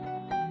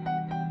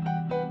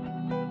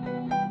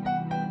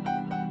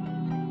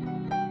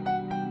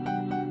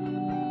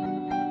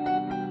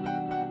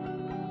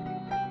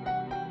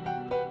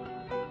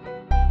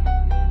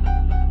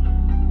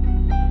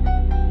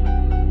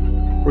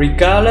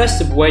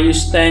Regardless of where you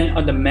stand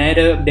on the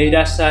matter of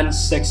data science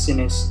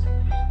sexiness,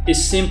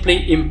 it's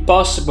simply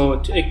impossible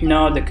to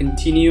ignore the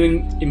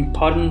continuing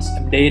importance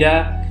of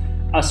data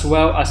as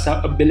well as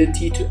our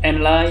ability to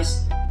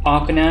analyze,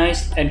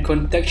 organize, and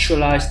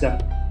contextualize them.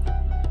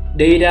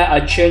 Data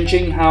are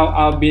changing how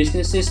our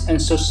businesses and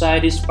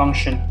societies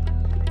function.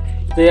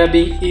 They are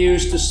being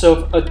used to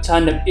solve a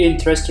ton of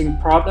interesting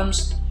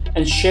problems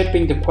and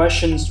shaping the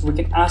questions we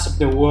can ask of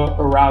the world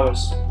around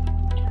us.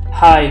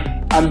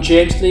 Hi, I'm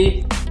James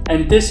Lee,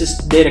 and this is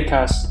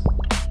DataCast.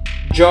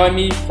 Join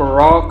me for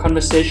raw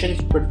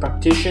conversations with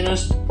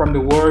practitioners from the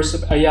worlds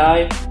of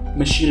AI,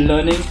 machine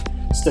learning,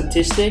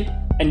 statistics,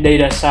 and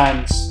data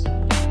science.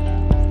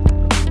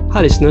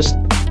 Hi listeners,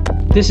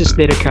 this is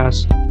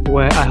DataCast,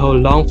 where I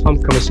hold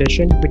long-form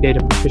conversation with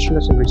data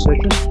practitioners and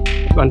researchers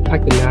to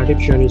unpack the narrative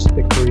journeys of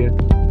their career.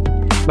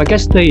 My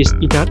guest today is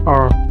Einat,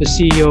 the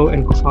CEO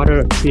and co-founder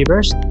of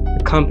Treeverse,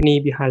 the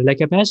company behind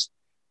Legabest,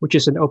 which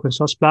is an open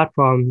source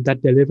platform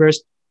that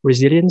delivers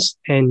resilience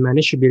and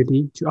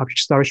manageability to object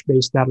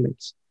storage-based data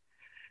lakes.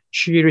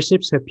 She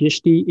receives her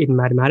PhD in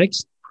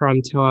mathematics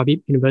from Tel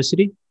Aviv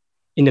University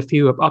in the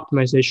field of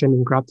optimization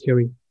in graph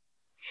theory.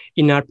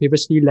 Einat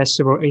previously led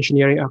several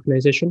engineering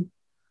organizations,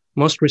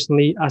 most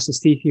recently as the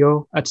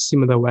CTO at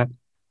SimilarWeb.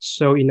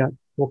 So Einat,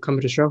 welcome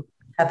to the show.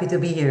 Happy to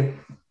be here.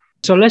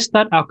 So let's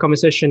start our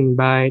conversation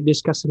by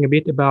discussing a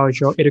bit about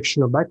your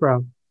educational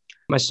background.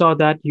 I saw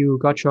that you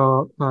got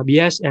your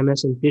BS,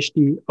 MS, and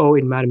PhD all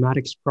in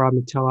mathematics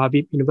from Tel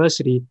Aviv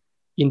University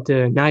in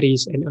the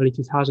 90s and early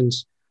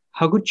 2000s.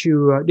 How could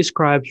you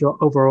describe your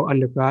overall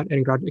undergrad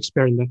and grad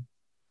experience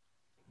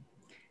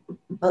there?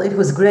 Well, it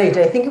was great.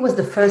 I think it was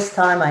the first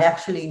time I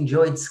actually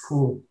enjoyed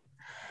school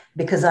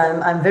because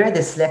I'm very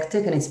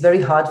dyslexic and it's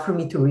very hard for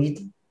me to read.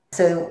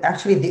 So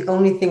actually the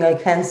only thing I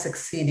can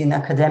succeed in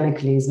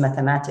academically is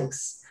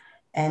mathematics.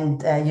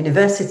 And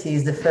university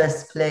is the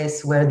first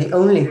place where the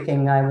only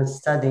thing I was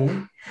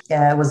studying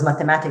was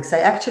mathematics. I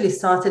actually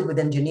started with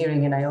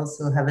engineering and I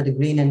also have a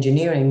degree in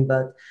engineering,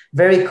 but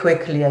very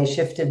quickly I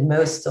shifted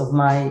most of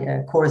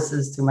my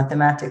courses to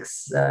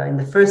mathematics in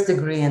the first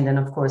degree. And then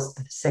of course,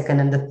 the second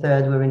and the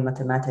third were in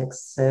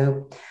mathematics.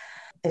 So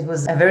it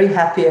was a very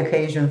happy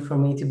occasion for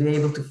me to be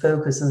able to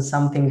focus on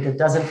something that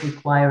doesn't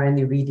require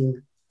any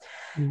reading.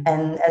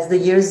 And as the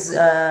years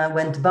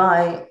went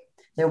by,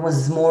 there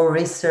was more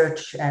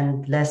research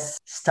and less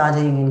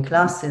studying in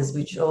classes,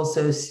 which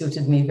also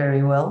suited me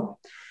very well.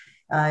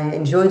 I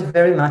enjoyed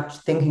very much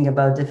thinking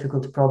about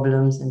difficult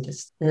problems and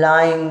just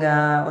lying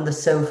on the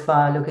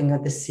sofa, looking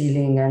at the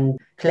ceiling and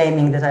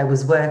claiming that I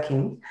was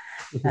working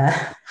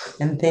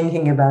and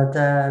thinking about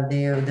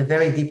the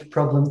very deep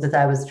problems that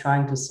I was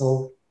trying to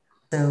solve.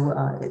 So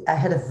I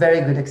had a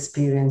very good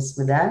experience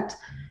with that.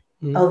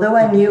 Although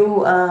I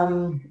knew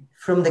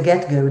from the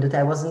get-go that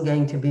I wasn't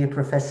going to be a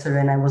professor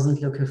and I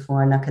wasn't looking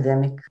for an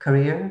academic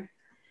career.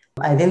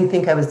 I didn't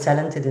think I was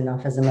talented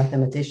enough as a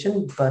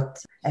mathematician,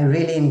 but I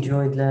really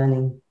enjoyed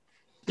learning.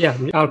 Yeah,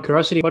 out of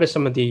curiosity, what are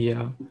some of the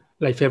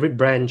favorite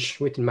branch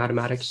within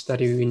mathematics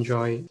that you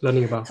enjoy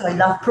learning about? So I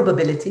love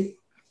probability.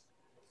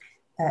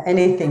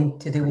 Anything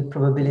to do with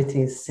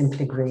probability is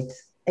simply great.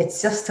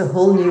 It's just a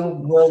whole new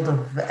world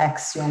of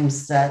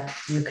axioms that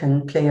you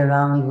can play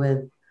around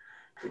with.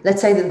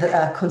 Let's say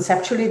that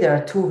conceptually, there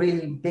are two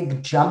really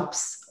big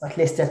jumps, at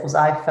least that was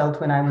I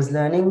felt when I was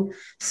learning.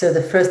 So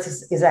the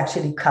first is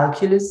actually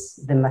calculus,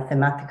 the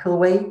mathematical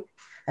way.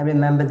 I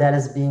remember that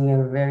as being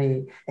a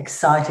very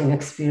exciting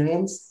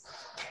experience.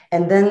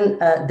 And then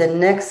the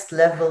next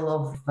level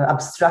of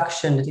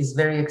abstraction that is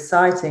very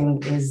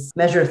exciting is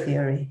measure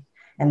theory,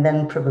 and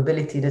then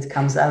probability that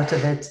comes out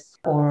of it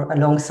or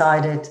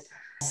alongside it.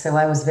 So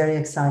I was very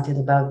excited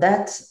about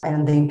that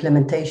and the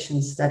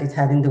implementations that it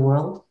had in the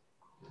world.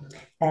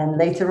 And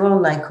later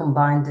on, I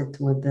combined it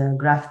with the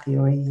graph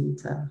theory and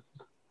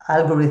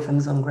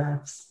algorithms on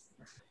graphs.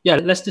 Yeah,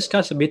 let's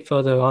discuss a bit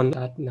further on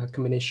that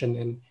combination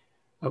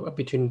and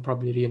between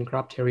probability and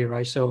graph theory,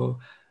 right? So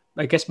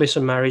I guess based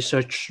on my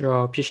research,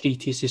 your PhD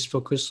thesis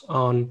focused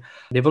on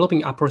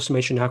developing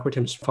approximation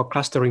algorithms for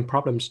clustering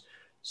problems.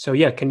 So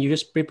yeah, can you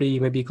just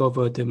briefly maybe go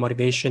over the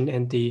motivation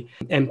and the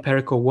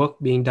empirical work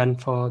being done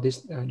for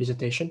this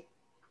dissertation?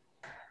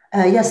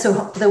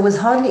 So there was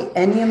hardly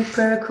any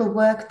empirical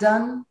work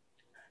done.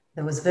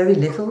 There was very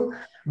little,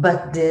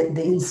 but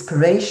the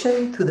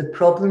inspiration to the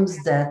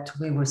problems that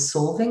we were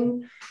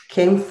solving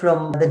came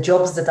from the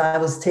jobs that I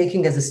was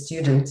taking as a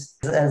student,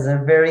 as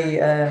a very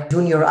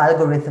junior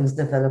algorithms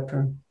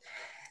developer.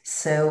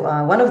 So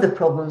one of the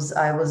problems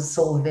I was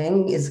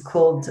solving is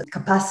called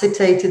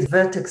capacitated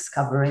vertex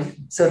covering.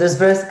 So there's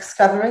vertex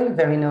covering,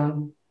 very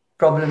known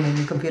problem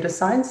in computer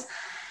science.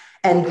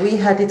 And we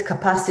had it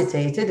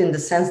capacitated in the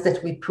sense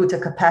that we put a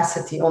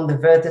capacity on the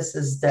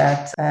vertices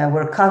that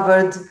were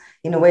covered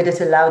in a way that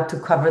allowed to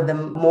cover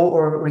them more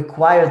or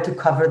required to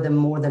cover them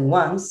more than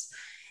once.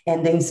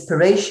 And the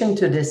inspiration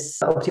to this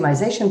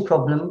optimization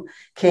problem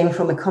came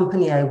from a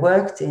company I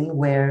worked in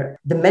where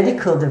the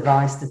medical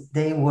device that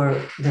they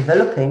were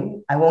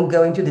developing, I won't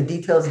go into the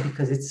details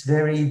because it's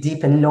very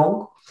deep and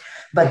long,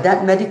 But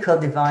that medical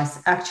device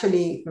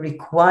actually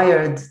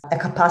required a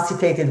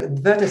capacitated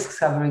vertex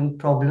covering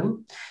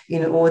problem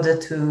in order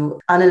to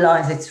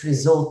analyze its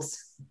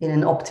results in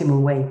an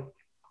optimal way.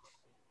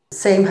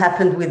 Same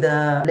happened with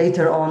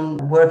later on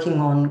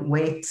working on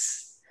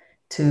weights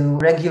to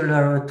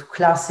regular or to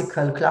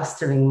classical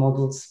clustering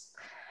models.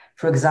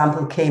 For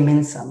example,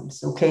 K-min-sum.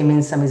 So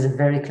K-min-sum is a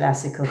very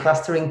classical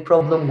clustering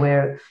problem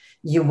where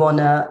you want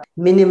to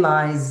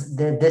minimize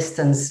the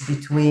distance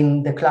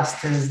between the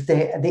clusters,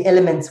 the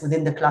elements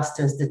within the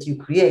clusters that you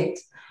create.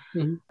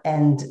 Mm-hmm.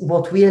 And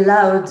what we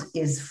allowed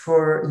is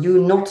for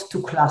you not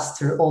to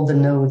cluster all the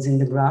nodes in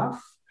the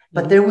graph,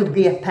 but there would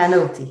be a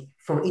penalty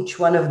for each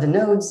one of the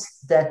nodes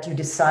that you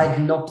decide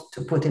not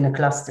to put in a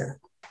cluster.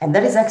 And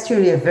that is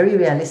actually a very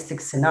realistic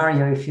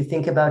scenario if you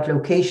think about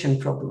location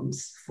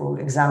problems, for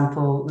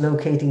example,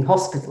 locating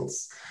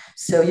hospitals.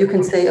 So you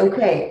can say,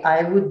 okay,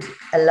 I would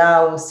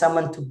allow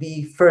someone to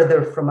be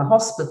further from a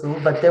hospital,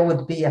 but there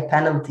would be a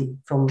penalty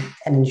from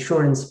an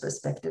insurance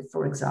perspective,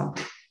 for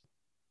example.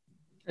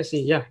 I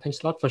see. Yeah,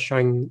 thanks a lot for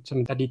sharing some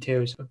of the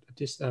details of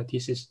this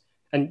thesis.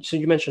 And so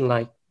you mentioned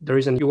like the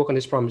reason you work on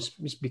this problem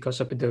is because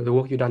of the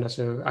work you've done as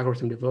an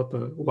algorithm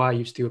developer while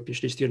you're still a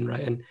PhD student,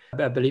 right? And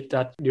I believe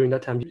that during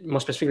that time, more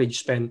specifically, you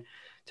spent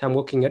time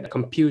working at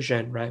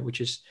Compugen, right? Which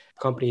is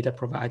a company that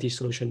provides IT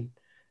solution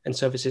and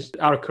services.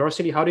 Out of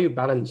curiosity, how do you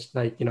balance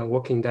like,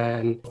 working there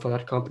and for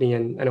that company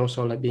and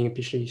also like being a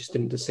PhD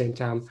student at the same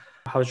time?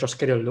 How does your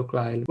schedule look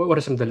like? And what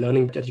are some of the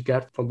learning that you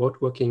get from both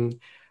working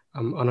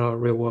on a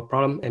real world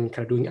problem and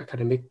kind of doing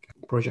academic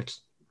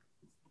projects?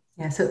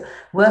 Yeah, so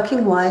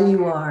working while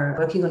you are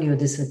working on your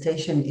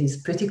dissertation is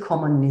pretty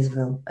common in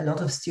Israel. A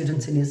lot of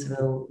students in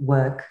Israel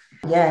work.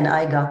 Yeah, and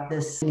I got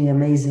this really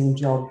amazing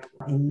job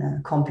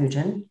in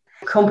Compugen.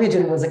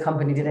 Compugen was a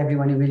company that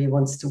everyone really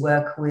wants to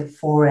work with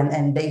for,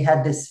 and they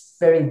had this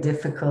very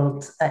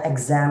difficult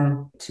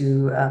exam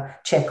to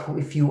check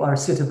if you are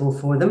suitable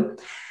for them.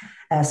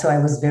 So I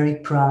was very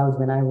proud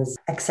when I was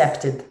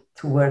accepted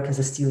to work as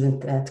a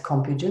student at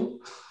Compugen.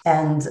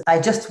 And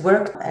I just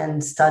worked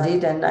and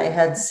studied, and I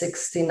had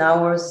 16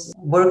 hours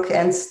work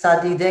and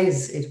study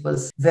days. It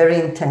was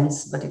very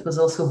intense, but it was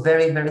also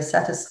very, very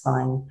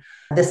satisfying.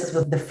 This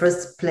was the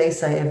first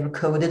place I ever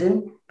coded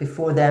in.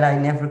 Before that, I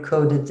never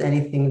coded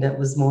anything that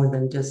was more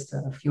than just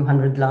a few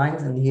hundred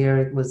lines. And here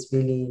it was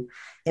really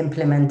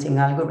implementing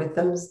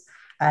algorithms.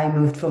 I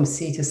moved from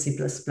C to C++.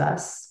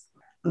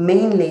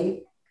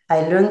 Mainly,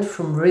 I learned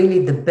from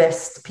really the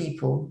best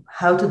people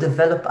how to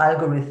develop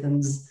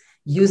algorithms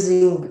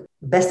using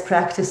best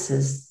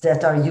practices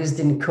that are used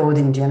in code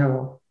in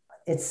general.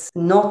 It's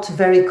not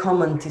very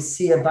common to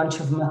see a bunch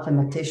of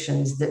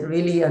mathematicians that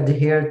really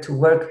adhere to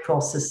work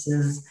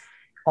processes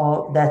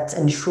or that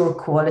ensure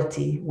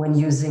quality when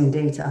using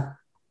data.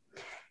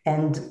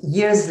 And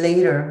years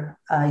later,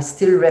 I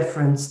still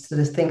reference to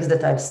the things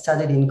that I've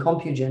studied in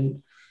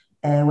Compugen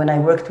when I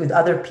worked with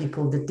other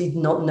people that did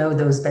not know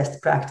those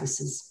best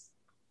practices.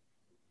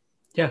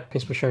 Yeah,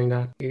 thanks for sharing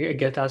that. I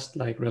get that's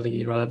like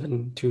really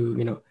relevant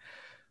to,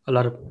 a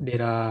lot of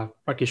data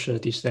practitioners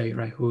these days,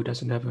 right? Who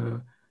doesn't have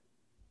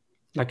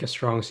a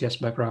strong CS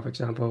background, for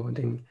example, and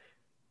then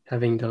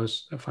having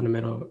those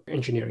fundamental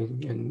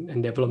engineering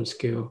and development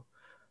skill,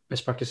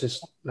 best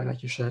practices,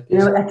 like you said.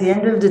 At the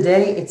end of the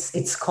day,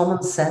 it's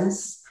common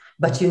sense,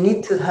 but you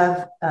need to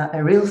have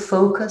a real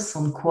focus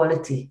on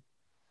quality.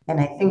 And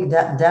I think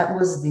that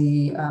was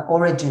the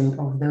origin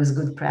of those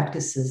good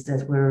practices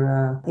that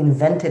were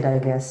invented, I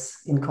guess,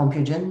 in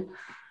Compugen.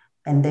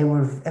 And they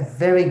were a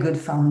very good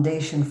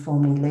foundation for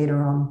me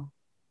later on.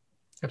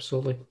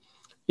 Absolutely.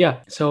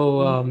 Yeah.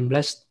 So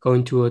let's go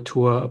into a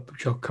tour of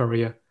your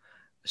career.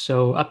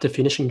 So after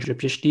finishing your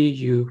PhD,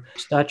 you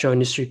start your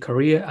industry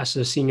career as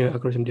a senior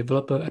algorithm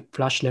developer at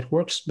Flash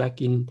Networks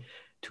back in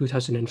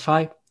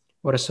 2005.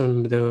 What are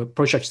some of the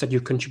projects that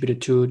you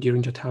contributed to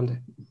during your time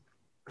there?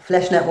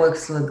 Flash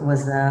Networks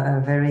was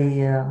a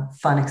very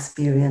fun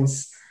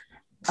experience.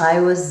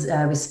 I was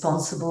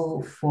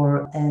responsible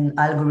for an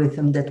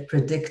algorithm that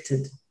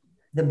predicted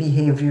the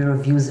behavior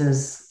of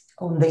users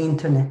on the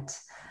internet.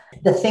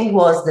 The thing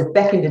was that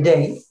back in the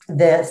day,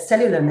 the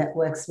cellular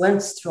networks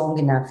weren't strong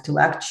enough to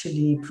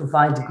actually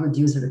provide good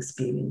user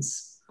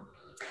experience.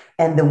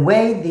 And the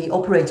way the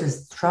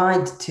operators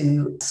tried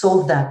to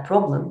solve that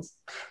problem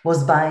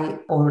was by,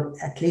 or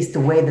at least the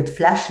way that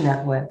Flash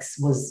Networks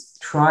was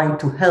trying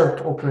to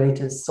help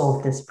operators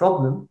solve this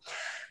problem,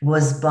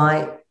 was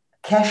by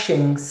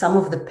caching some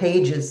of the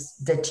pages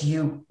that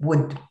you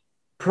would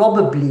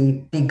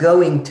probably be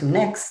going to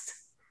next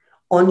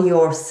on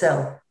your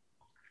cell.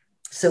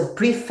 So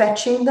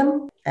prefetching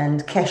them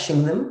and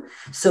caching them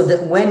so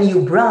that when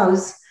you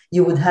browse,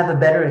 you would have a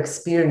better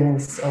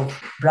experience of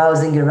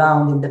browsing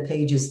around in the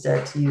pages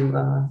that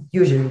you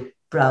usually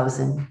browse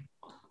in.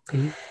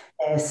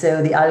 Mm-hmm.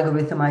 So the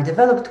algorithm I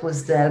developed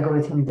was the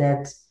algorithm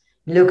that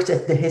looked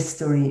at the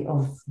history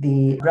of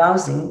the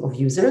browsing of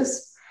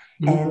users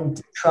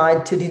and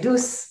tried to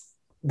deduce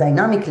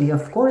dynamically,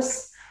 of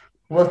course,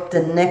 what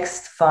the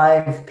next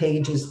 5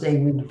 pages they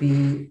would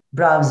be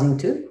browsing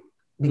to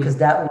because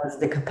that was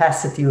the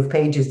capacity of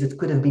pages that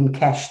could have been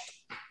cached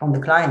on the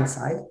client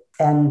side.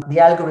 And the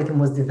algorithm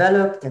was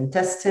developed and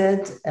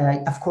tested,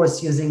 of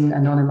course, using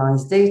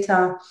anonymized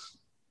data.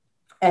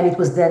 And it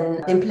was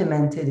then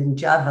implemented in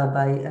Java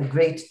by a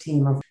great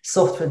team of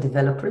software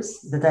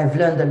developers that I've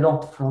learned a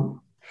lot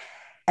from.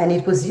 And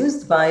it was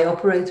used by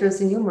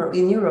operators in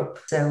Europe.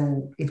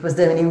 So it was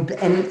then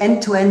an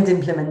end-to-end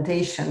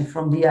implementation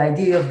from the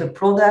idea of the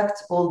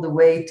product all the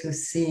way to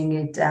seeing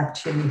it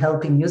actually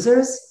helping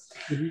users.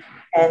 Mm-hmm.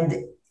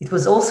 And it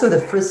was also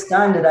the first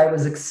time that I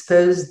was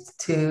exposed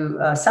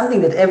to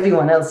something that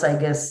everyone else, I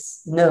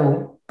guess,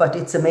 know, but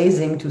it's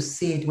amazing to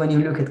see it when you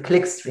look at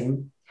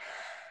Clickstream.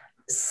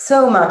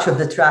 So much of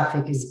the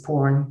traffic is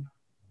porn,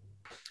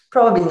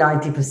 probably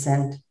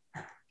 90%.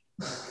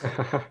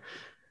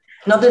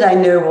 Not that I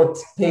know what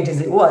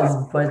pages it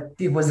was, but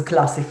it was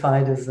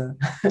classified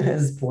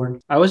as porn.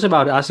 I was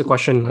about to ask a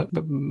question,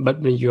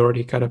 but you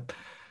already kind of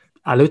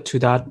allude to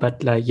that. But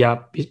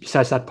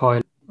besides that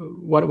point,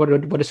 what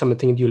are some of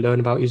the things you learned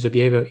about user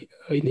behavior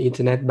in the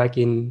internet back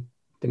in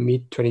the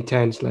mid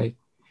 2010s? Like,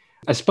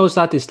 I suppose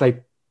that is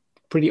like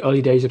pretty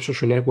early days of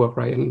social network,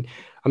 right? And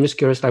I'm just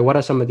curious, like, what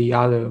are some of the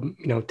other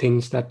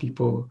things that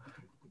people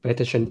pay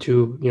attention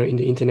to, in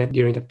the internet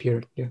during that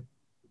period? Yeah.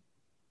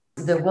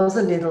 There was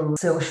a little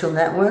social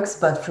networks,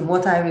 but from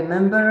what I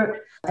remember,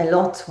 a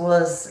lot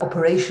was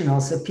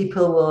operational. So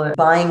people were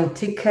buying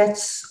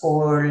tickets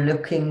or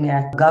looking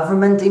at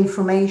government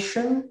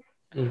information,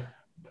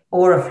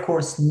 or of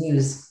course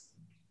news.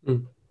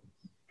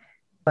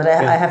 But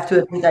I have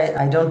to admit,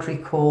 I don't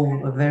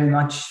recall very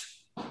much,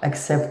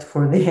 except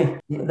for the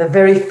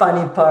very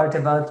funny part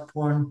about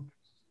porn.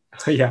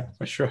 Yeah,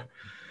 for sure.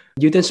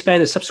 You then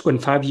spent the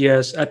subsequent 5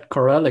 years at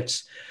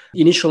Corelix,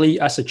 initially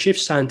as a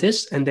chief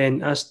scientist and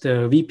then as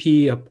the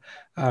VP of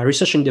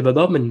Research and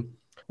Development.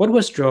 What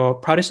was your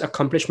proudest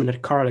accomplishment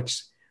at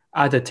Corelix,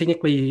 either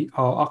technically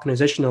or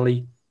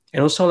organizationally?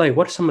 And also, like,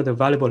 what are some of the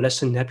valuable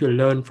lessons have you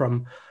learned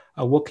from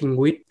working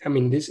with,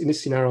 in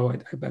this scenario,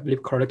 I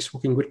believe Corelix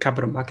working with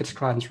capital markets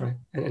clients, right?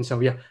 And so,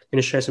 can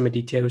you share some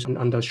details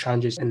on those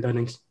challenges and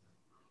learnings?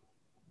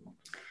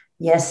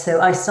 Yes, so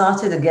I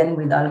started again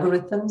with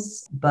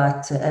algorithms,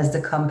 but as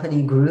the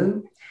company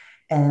grew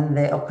and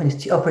the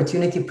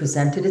opportunity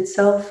presented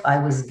itself, I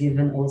was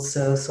given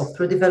also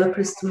software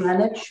developers to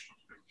manage.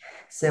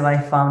 So I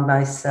found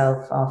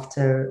myself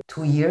after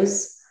 2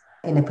 years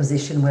in a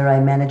position where I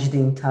managed the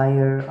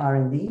entire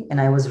R&D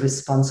and I was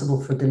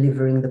responsible for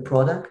delivering the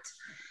product.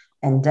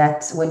 And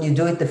that, when you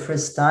do it the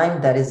first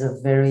time, that is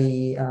a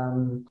very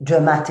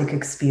dramatic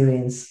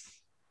experience,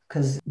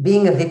 because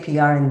being a VP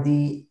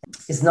R&D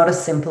is not a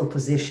simple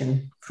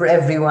position for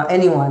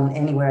anyone,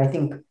 anywhere. I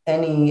think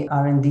any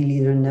R&D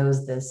leader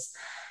knows this.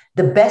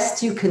 The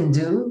best you can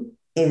do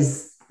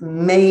is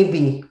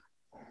maybe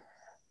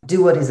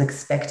do what is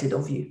expected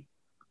of you,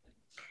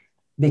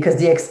 because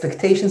the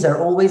expectations are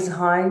always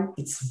high.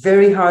 It's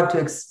very hard to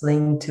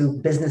explain to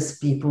business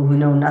people who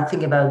know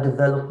nothing about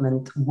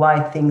development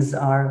why things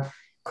are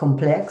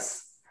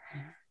complex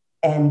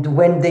and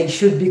when they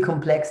should be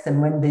complex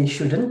and when they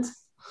shouldn't.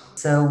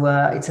 So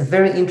it's a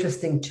very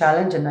interesting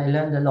challenge and I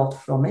learned a lot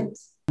from it.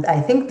 I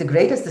think the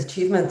greatest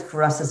achievement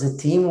for us as a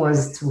team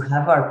was to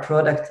have our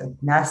product at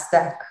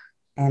NASDAQ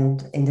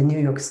and in the New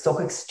York Stock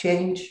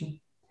Exchange.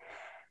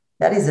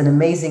 That is an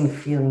amazing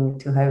feeling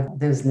to have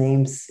those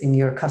names in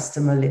your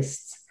customer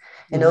lists,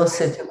 and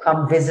also to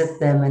come visit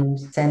them and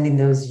stand in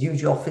those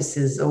huge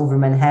offices over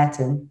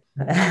Manhattan.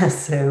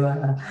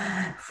 So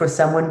for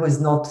someone who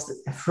is not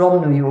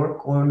from New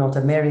York or not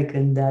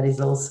American, that is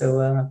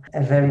also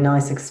a very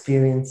nice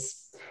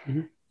experience.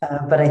 Mm-hmm.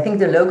 But I think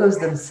the logos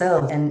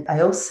themselves, and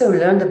I also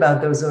learned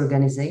about those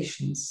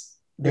organizations,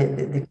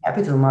 the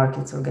capital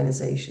markets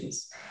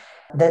organizations,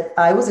 that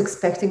I was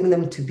expecting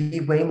them to be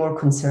way more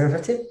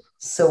conservative.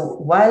 So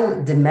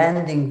while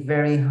demanding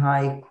very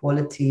high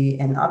quality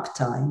and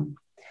uptime,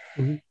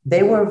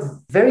 they were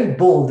very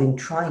bold in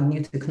trying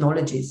new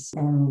technologies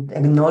and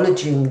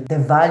acknowledging the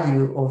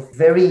value of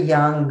very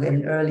young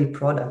and early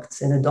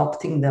products and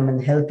adopting them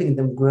and helping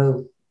them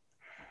grow.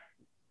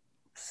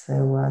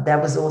 So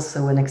that was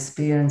also an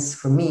experience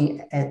for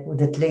me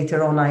that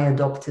later on I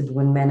adopted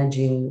when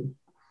managing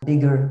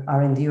bigger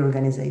R&D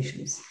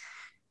organizations,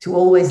 to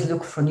always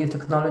look for new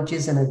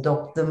technologies and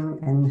adopt them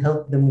and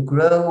help them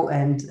grow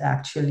and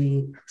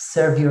actually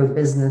serve your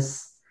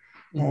business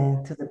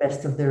to the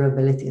best of their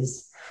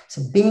abilities.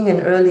 So being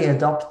an early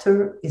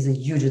adopter is a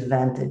huge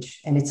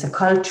advantage, and it's a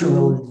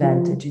cultural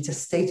advantage. It's a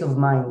state of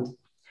mind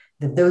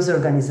that those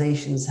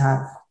organizations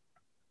have.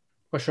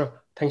 For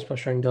sure. Thanks for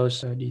sharing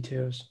those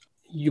details.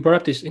 You brought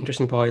up this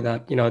interesting point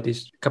that,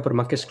 these capital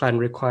markets clients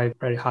require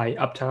very high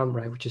uptime,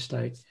 right? Which is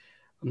like,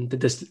 I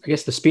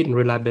guess the speed and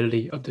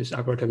reliability of these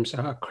algorithms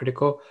are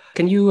critical.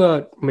 Can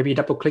you maybe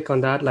double click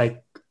on that?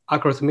 Like,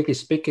 algorithmically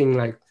speaking,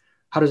 like,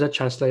 how does that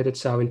translate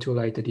itself into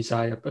like the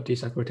design of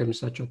these algorithms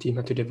that your team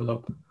had to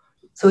develop?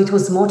 So it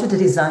was more to the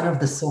design of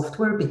the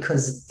software,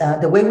 because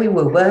the way we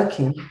were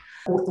working,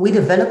 We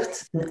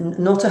developed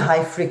not a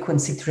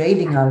high-frequency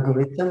trading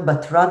algorithm,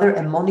 but rather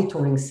a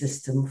monitoring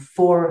system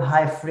for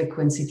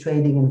high-frequency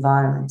trading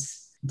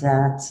environments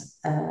that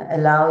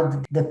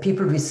allowed the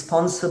people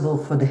responsible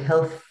for the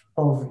health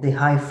of the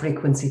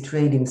high-frequency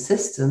trading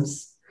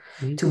systems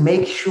to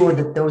make sure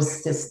that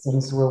those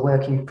systems were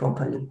working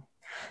properly.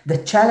 The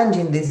challenge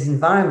in these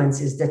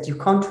environments is that you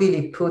can't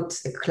really put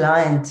a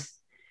client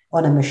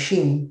on a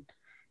machine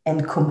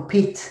and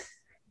compete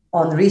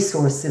on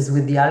resources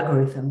with the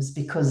algorithms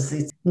because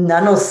it's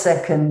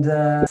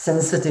nanosecond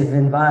sensitive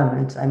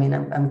environment. I mean,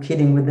 I'm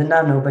kidding with the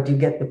nano, but you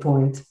get the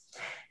point.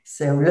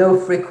 So low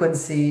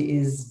frequency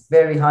is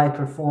very high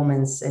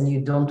performance and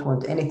you don't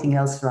want anything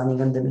else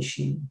running on the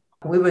machine.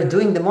 We were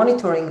doing the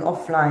monitoring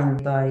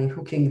offline by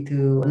hooking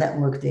to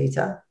network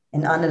data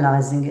and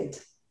analyzing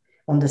it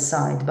on the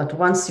side. But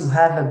once you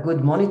have a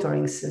good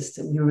monitoring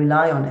system, you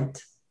rely on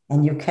it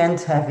and you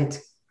can't have it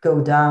go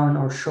down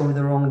or show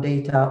the wrong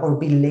data or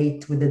be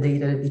late with the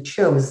data that it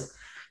shows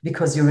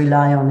because you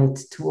rely on it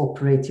to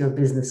operate your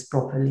business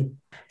properly.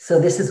 So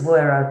this is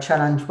where our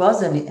challenge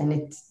was, and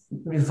it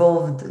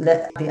revolved,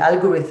 the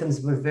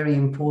algorithms were very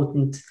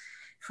important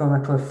from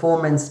a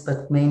performance,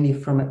 but mainly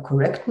from a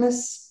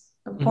correctness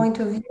point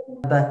of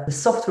view. But the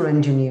software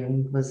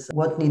engineering was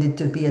what needed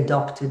to be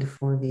adopted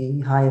for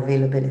the high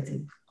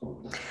availability.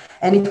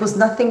 And it was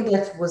nothing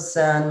that was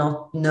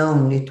not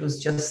known. It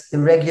was just the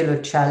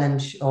regular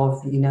challenge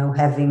of,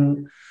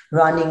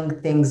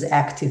 running things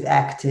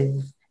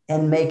active,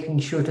 and making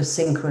sure to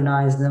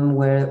synchronize them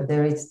where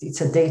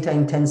it's a data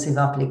intensive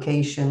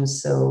application.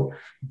 So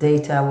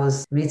data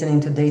was written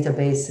into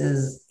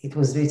databases. It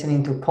was written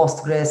into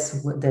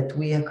Postgres that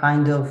we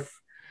kind of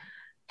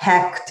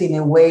hacked in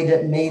a way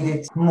that made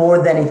it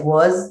more than it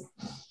was.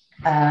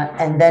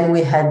 And then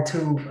we had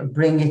to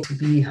bring it to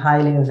be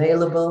highly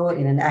available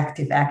in an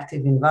active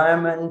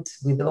environment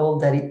with all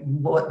that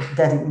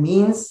it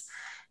means.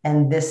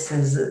 And this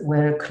is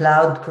where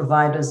cloud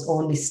providers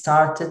only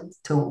started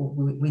to,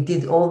 we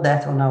did all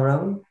that on our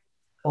own,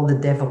 all the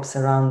DevOps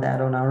around that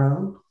on our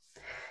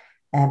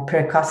own,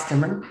 per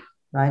customer,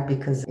 right?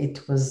 Because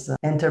it was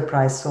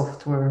enterprise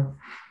software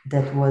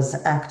that was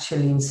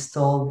actually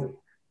installed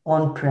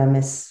on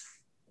premise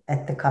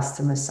at the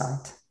customer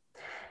site.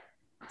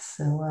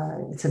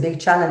 So it's a big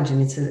challenge,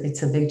 and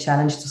it's a big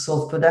challenge to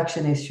solve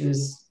production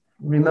issues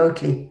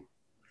remotely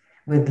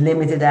with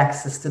limited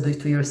access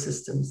to your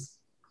systems.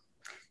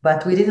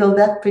 But we did all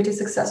that pretty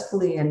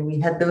successfully, and we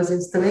had those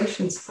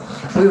installations.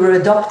 We were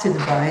adopted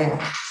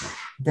by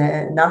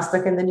the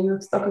NASDAQ and the New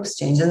York Stock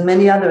Exchange and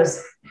many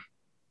others.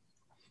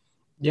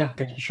 Yeah,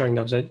 thanks for sharing.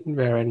 That was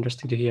very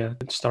interesting to hear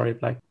the story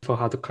of for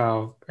how the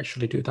cloud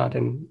actually do that,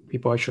 and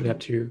people actually have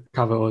to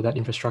cover all that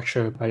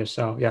infrastructure by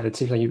yourself. Yeah, it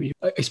seems like you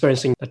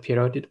experiencing that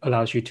period, it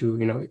allows you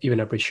to even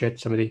appreciate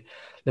some of the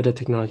little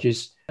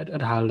technologies at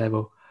a higher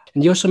level.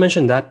 And you also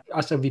mentioned that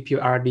as a VP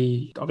of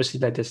R&D, obviously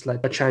there's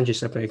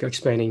challenges of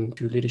explaining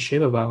to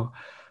leadership about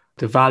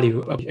the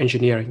value of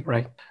engineering,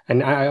 right?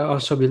 And I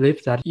also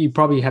believe that you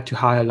probably have to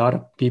hire a lot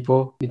of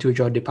people into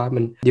your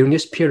department during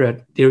this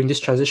period, during this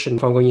transition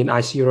from going in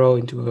IC role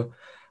into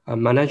a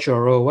manager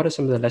role. What are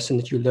some of the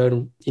lessons that you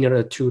learned in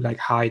order to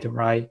hire the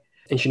right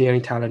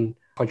engineering talent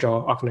for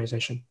your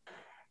organization?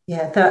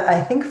 Yeah,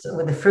 I think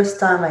the first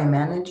time I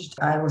managed,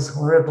 I was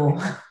horrible.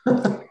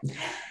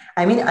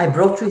 I mean, I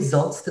brought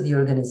results to the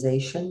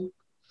organization,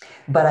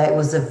 but I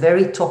was a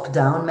very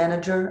top-down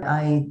manager.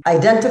 I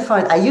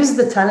used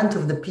the talent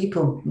of the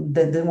people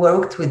that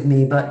worked with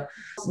me, but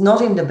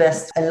not in the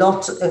best. A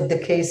lot of the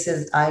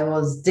cases, I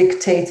was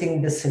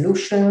dictating the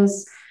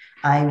solutions.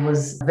 I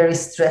was very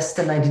stressed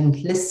and I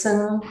didn't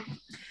listen.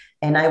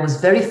 And I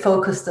was very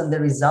focused on the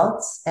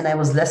results, and I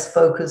was less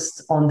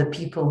focused on the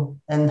people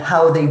and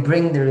how they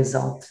bring the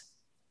result.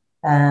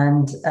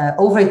 And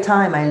over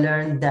time, I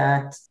learned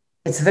that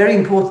it's very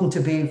important to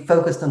be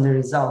focused on the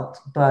result,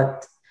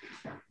 but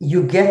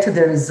you get to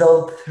the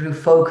result through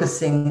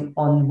focusing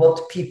on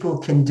what people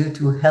can do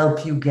to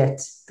help you get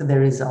to the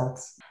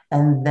results.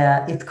 And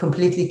it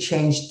completely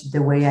changed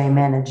the way I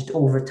managed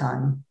over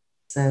time.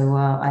 So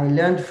I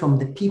learned from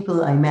the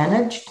people I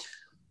managed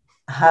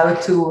how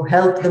to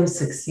help them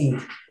succeed.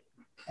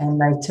 And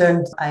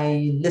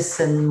I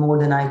listen more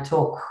than I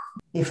talk,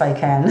 if I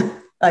can.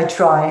 I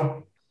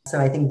try. So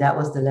I think that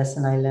was the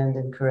lesson I learned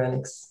in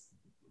Corelix.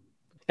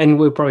 And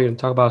we're probably going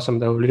to talk about some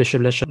of the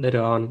leadership lessons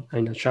later on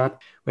in the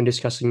chat when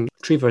discussing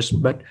Treeverse.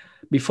 But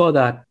before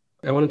that,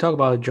 I want to talk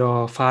about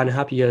your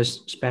 5.5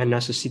 years span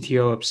as a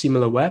CTO of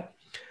SimilarWeb,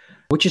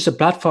 which is a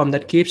platform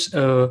that gives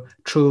a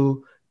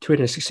true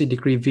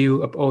 360-degree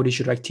view of all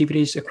digital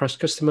activities across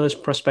customers,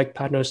 prospect,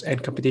 partners,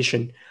 and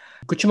competition.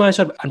 Could you mind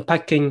sort of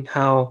unpacking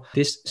how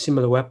this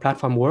SimilarWeb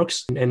platform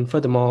works? And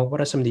furthermore,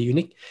 what are some of the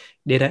unique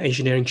data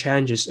engineering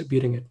challenges of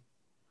building it?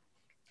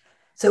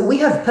 So we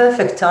have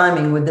perfect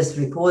timing with this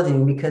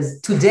recording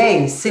because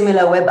today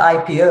SimilarWeb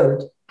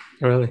IPO'd.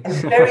 Really? A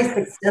very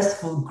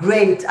successful,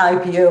 great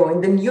IPO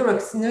in the New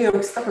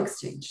York Stock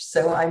Exchange.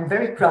 So I'm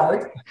very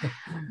proud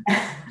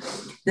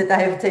that I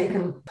have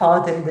taken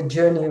part in the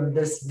journey of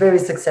this very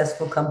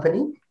successful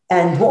company.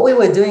 And what we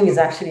were doing is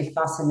actually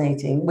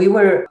fascinating. We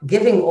were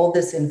giving all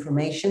this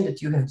information that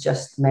you have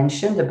just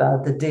mentioned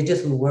about the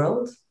digital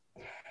world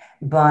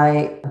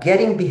by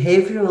getting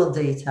behavioral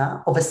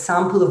data of a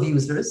sample of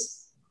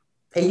users,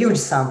 a huge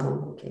sample,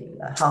 okay,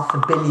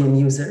 500 million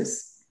users,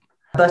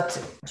 but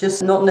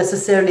just not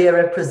necessarily a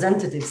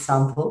representative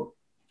sample.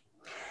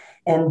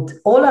 And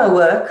all our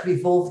work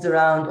revolved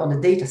around, on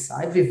the data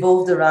side,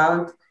 revolved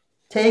around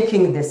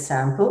taking this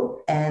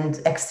sample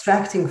and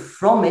extracting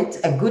from it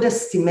a good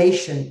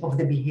estimation of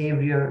the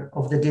behavior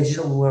of the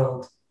digital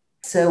world.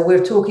 So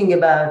we're talking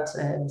about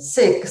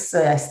six.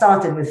 I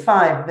started with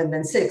 5 and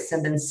then 6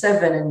 and then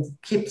 7 and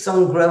keeps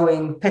on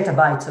growing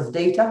petabytes of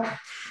data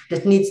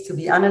that needs to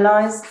be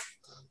analyzed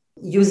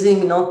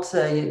using not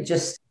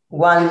just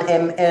one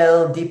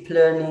ML deep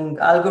learning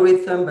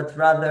algorithm, but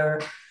rather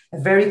a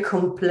very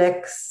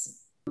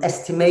complex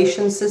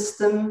estimation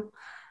system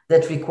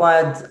that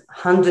required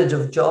hundreds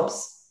of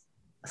jobs,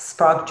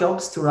 Spark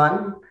jobs to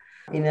run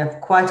in a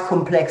quite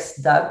complex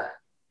DAG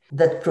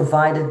that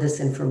provided this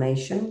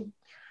information.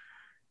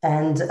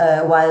 And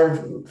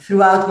while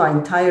throughout my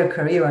entire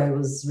career, I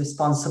was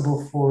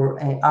responsible for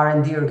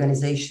R&D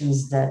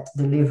organizations that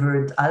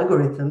delivered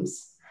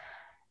algorithms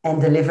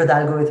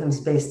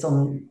based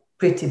on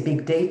pretty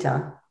big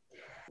data.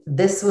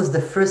 This was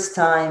the first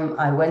time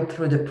I went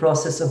through the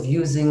process of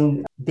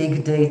using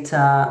big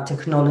data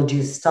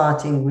technologies,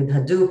 starting with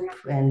Hadoop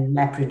and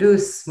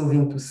MapReduce,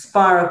 moving to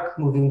Spark,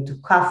 moving to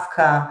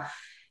Kafka,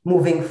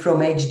 moving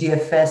from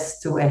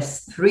HDFS to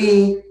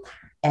S3,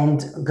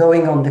 and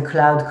going on the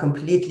cloud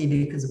completely,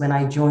 because when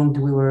I joined,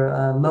 we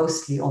were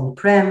mostly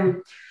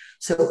on-prem.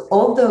 So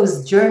all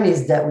those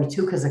journeys that we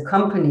took as a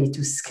company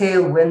to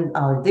scale when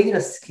our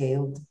data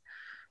scaled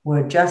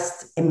were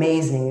just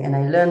amazing. And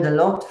I learned a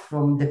lot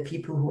from the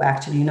people who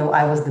actually,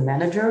 I was the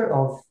manager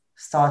of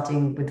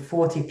starting with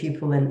 40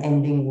 people and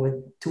ending with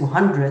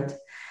 200.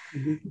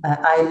 Mm-hmm.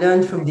 I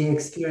learned from the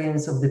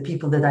experience of the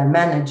people that I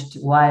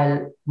managed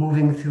while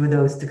moving through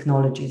those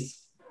technologies.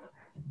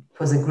 It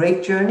was a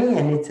great journey,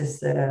 and it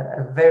is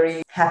a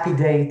very happy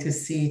day to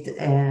see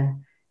it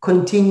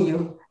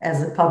continue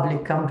as a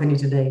public company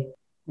today.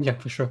 Yeah,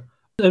 for sure.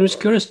 I was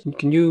curious,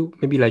 can you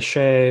maybe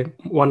share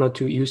 1 or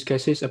 2 use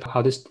cases of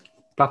how this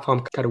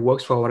platform kind of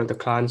works for one of the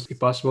clients, if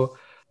possible?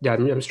 Yeah,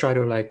 I'm just trying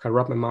to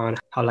wrap my mind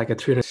how a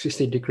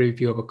 360-degree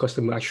view of a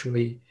customer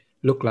actually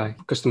look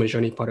like, customer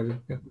journey part of it.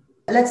 Yeah.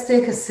 Let's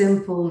take a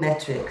simple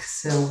metric.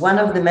 So one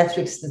of the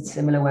metrics that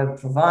SimilarWeb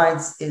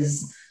provides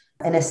is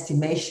an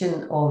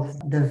estimation of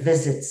the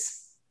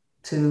visits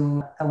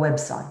to a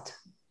website.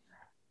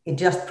 It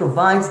just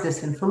provides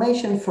this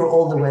information for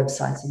all the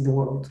websites in the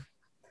world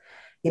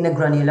in a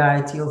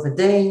granularity of a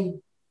day,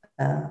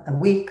 a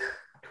week,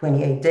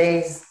 28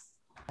 days,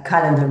 a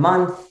calendar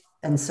month,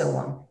 and so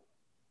on.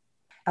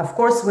 Of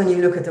course, when you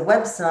look at a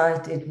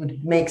website, it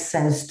would make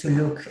sense to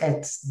look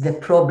at the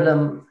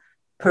problem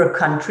per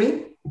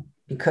country,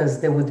 because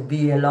there would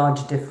be a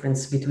large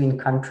difference between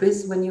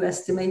countries when you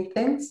estimate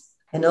things.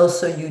 And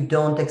also, you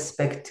don't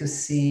expect to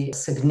see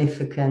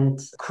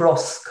significant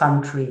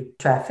cross-country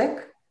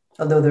traffic,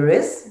 although there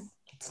is,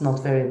 it's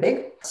not very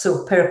big.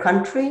 So per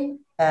country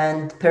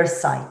and per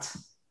site,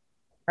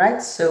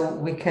 right? So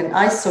we can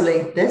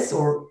isolate this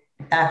or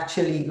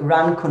actually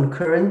run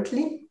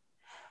concurrently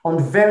on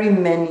very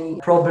many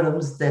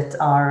problems that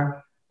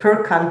are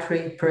per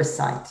country, per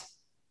site.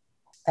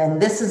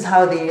 And this is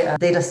how the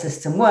data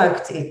system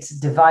worked. It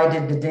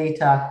divided the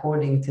data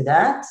according to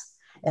that.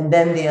 And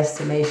then the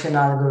estimation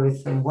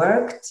algorithm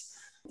worked.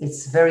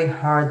 It's very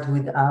hard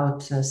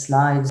without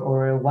slides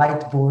or a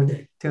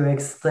whiteboard to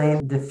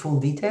explain the full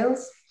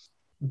details.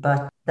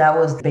 But that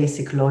was the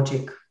basic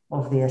logic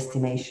of the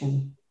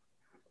estimation.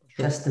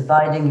 Just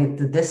dividing it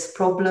to this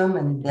problem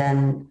and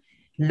then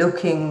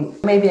looking,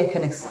 maybe I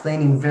can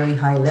explain in very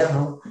high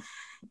level,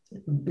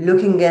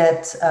 looking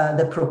at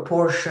the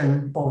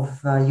proportion of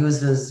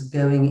users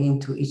going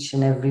into each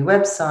and every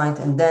website,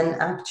 and then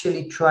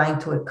actually trying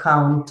to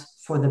account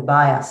for the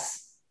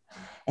bias.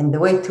 And the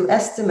way to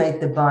estimate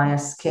the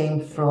bias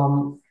came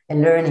from a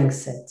learning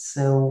set.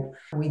 So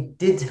we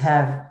did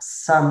have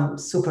some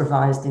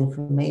supervised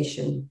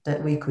information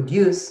that we could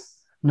use,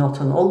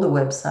 not on all the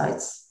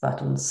websites,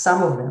 but on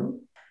some of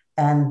them.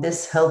 And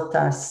this helped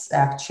us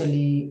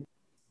actually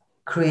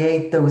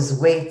create those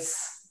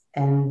weights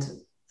and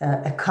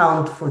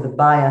account for the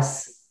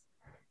bias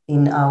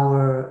in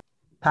our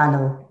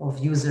panel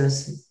of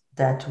users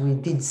that we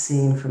did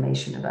see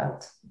information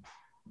about.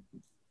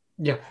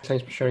 Yeah,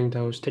 thanks for sharing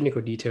those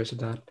technical details of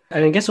that.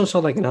 And I guess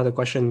also another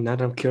question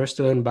that I'm curious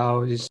to learn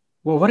about is,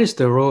 well, what is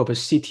the role of a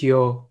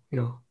CTO,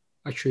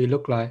 actually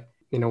look like?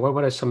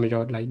 What are some of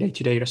your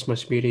day-to-day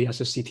responsibility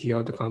as a CTO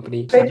of the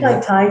company?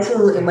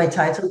 My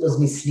title was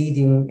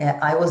misleading.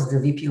 I was the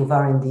VP of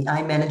R&D.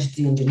 I managed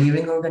the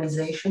engineering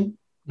organization.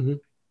 Mm-hmm.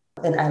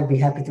 And I'll be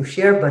happy to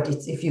share, but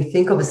if you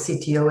think of a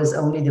CTO as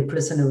only the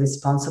person who is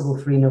responsible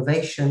for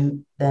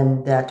innovation,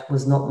 then that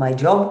was not my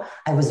job.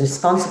 I was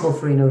responsible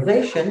for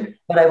innovation,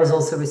 but I was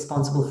also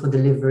responsible for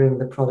delivering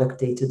the product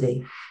day to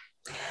day.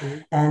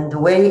 Mhm. And the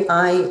way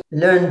I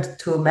learned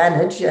to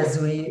manage, as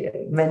we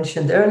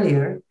mentioned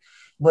earlier,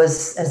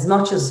 was as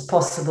much as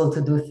possible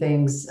to do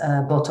things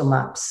bottom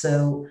up.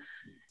 So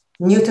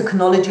new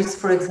technologies,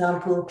 for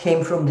example,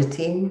 came from the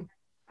team.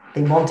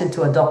 They wanted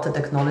to adopt a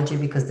technology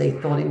because they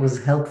thought it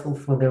was helpful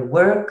for their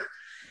work.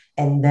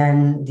 And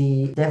then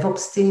the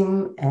DevOps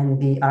team and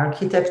the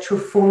architecture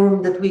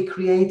forum that we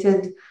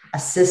created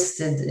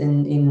assisted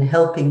in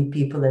helping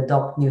people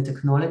adopt new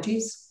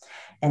technologies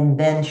and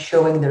then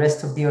showing the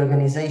rest of the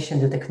organization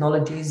the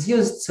technology is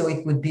used so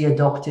it would be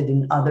adopted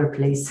in other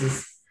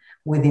places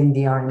within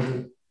the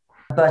R&D.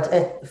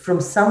 But from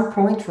some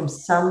point, from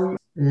some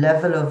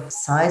level of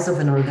size of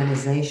an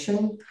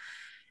organization,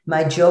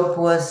 my job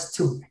was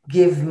to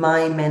give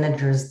my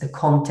managers the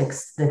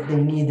context that they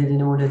needed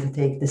in order to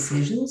take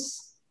decisions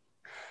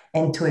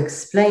and to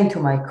explain to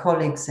my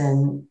colleagues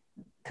and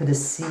to the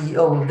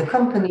CEO of the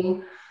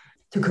company,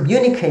 to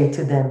communicate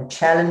to them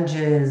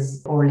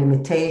challenges or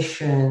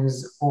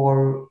limitations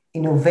or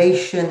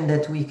innovation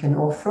that we can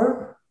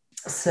offer.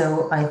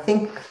 So I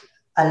think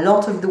a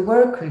lot of the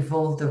work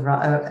revolved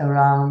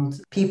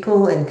around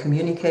people and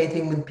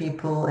communicating with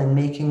people and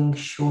making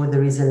sure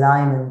there is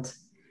alignment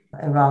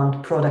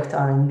around product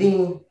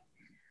R&D,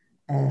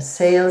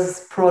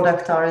 sales,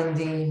 product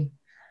R&D,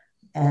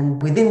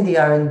 and within the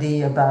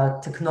R&D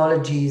about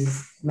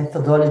technologies,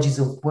 methodologies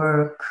of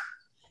work,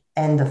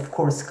 and of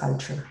course,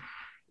 culture.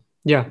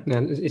 Yeah,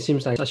 and it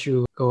seems like as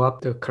you go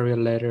up the career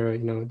ladder,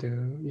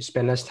 you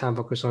spend less time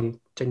focused on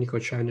technical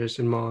challenges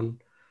and more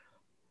on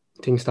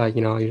things like,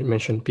 you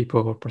mentioned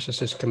people,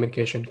 processes,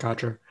 communication,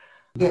 culture.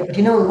 Yeah,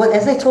 but what?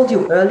 As I told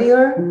you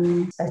earlier,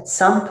 at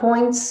some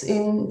points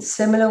in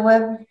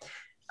SimilarWeb,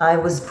 I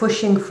was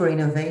pushing for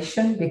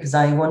innovation because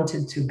I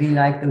wanted to be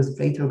like those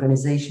great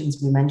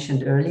organizations we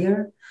mentioned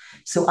earlier.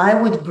 So I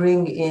would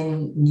bring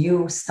in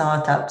new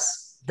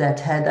startups that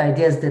had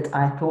ideas that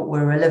I thought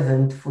were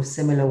relevant for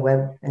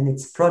SimilarWeb and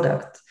its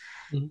product.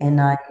 Mm-hmm.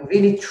 And I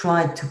really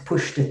tried to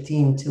push the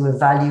team to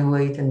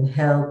evaluate and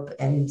help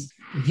and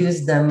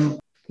use them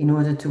in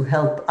order to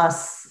help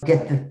us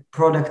get the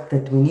product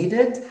that we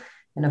needed.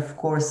 And of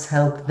course,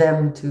 help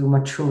them to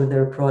mature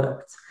their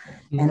product.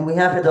 Mm-hmm. And we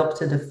have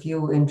adopted a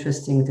few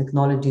interesting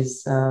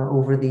technologies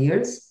over the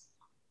years.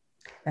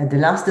 And the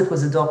last that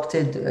was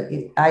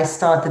adopted, I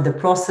started the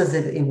process,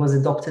 it was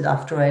adopted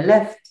after I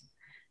left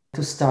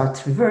to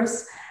start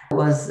Reverse,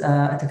 was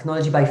a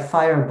technology by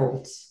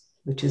Firebolt,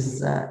 which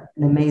is an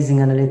amazing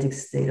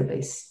analytics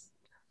database.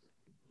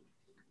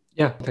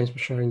 Yeah, thanks for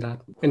sharing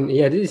that. And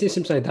yeah, it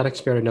seems like that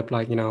experience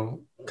of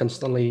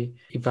constantly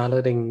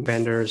evaluating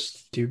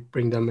vendors to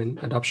bring them in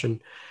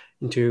adoption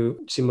into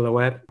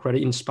SimilarWeb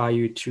really inspire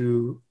you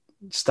to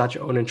start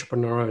your own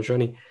entrepreneurial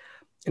journey.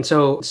 And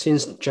so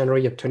since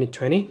January of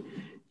 2020,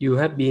 you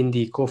have been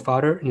the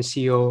co-founder and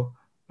CEO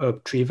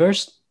of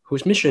Treeverse,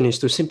 whose mission is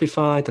to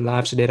simplify the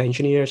lives of data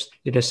engineers,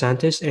 data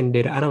scientists, and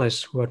data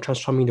analysts who are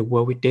transforming the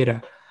world with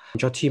data.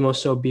 Your team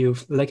also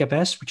built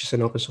LakeFS, which is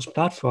an open source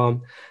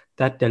platform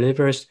that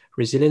delivers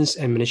resilience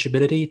and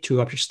manageability to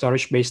object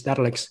storage-based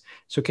data lakes.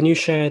 So can you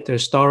share the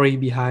story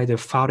behind the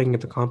founding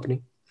of the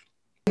company?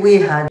 We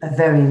had a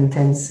very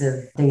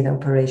intensive data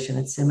operation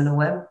at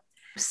SimilarWeb.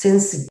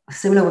 Since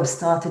SimilarWeb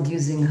started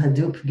using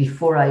Hadoop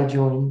before I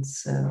joined,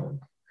 so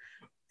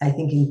I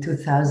think in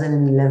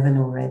 2011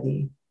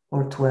 already,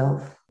 or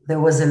 12, there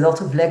was a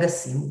lot of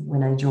legacy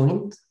when I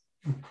joined,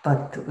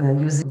 but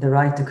using the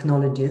right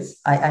technologies.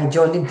 I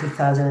joined in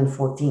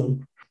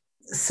 2014.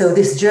 So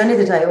this journey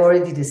that I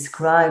already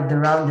described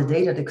around the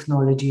data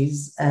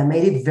technologies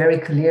made it very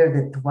clear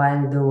that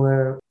while there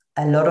were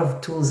a lot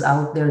of tools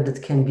out there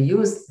that can be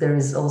used, there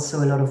is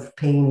also a lot of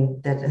pain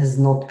that has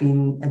not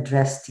been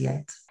addressed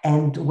yet.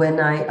 And when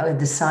I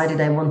decided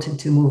I wanted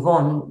to move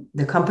on,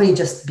 the company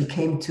just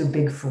became too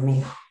big for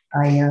me.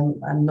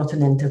 I'm not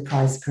an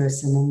enterprise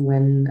person. And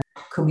when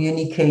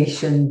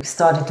communication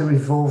started to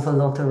revolve a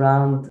lot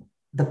around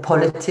the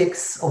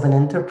politics of an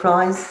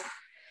enterprise,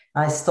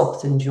 I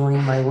stopped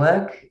enjoying my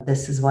work.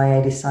 This is why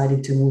I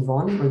decided to move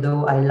on,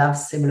 although I love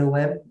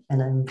SimilarWeb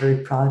and I'm very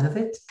proud of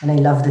it. And I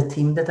love the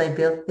team that I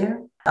built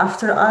there.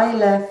 After I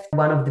left,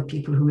 one of the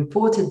people who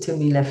reported to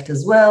me left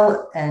as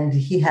well. And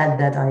he had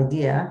that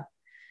idea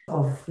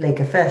of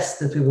LakeFS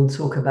that we will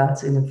talk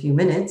about in a few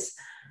minutes.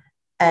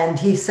 And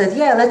he said,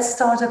 yeah, let's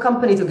start a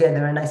company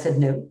together. And I said,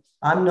 no,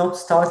 I'm not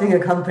starting a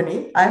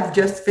company. I've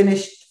just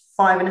finished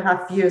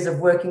 5.5 years of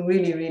working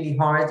really, really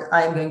hard.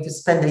 I'm going to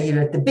spend a year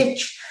at the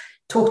beach.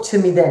 Talk to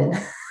me then.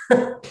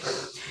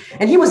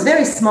 And he was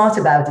very smart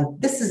about it.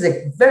 This is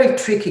a very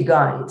tricky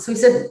guy. So he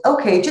said,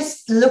 okay,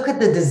 just look at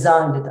the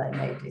design that I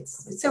made.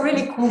 It's a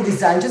really cool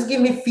design. Just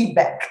give me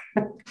feedback.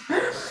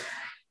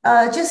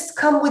 Just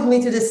come with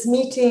me to this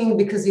meeting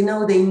because,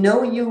 they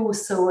know you.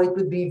 So it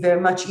would be very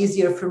much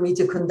easier for me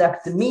to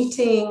conduct the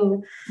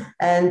meeting.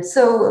 And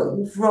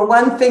so for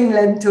one thing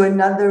led to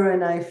another,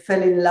 and I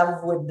fell in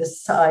love with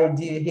this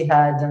idea he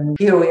had. And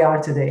here we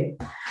are today.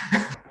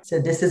 So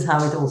this is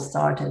how it all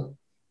started.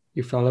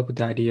 You fell up with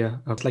the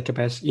idea of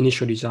LakeFS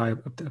initial design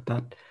of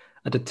that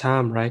at the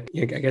time, right?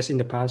 I guess in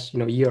the past,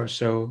 year or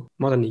so,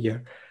 more than a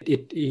year,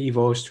 it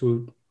evolves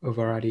through a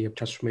variety of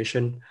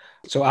transformation.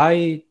 So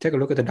I take a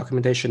look at the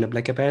documentation of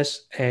LakeFS,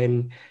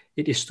 and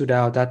it stood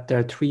out that there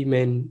are three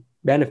main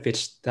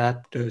benefits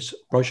that this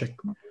project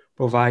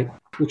provide,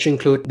 which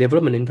include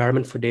development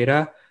environment for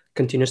data,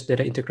 continuous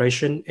data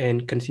integration,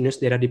 and continuous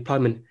data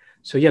deployment.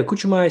 So yeah,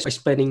 could you mind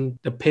explaining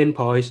the pain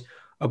points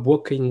of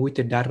working with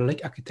the data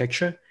lake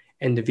architecture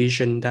and the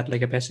vision that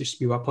LakeFS is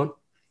built upon?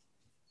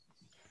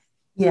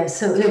 Yeah,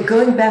 so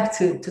going back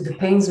to the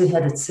pains we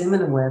had at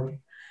SimilarWeb,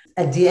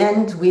 at the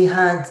end, we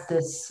had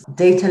this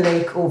data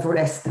lake over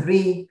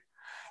S3,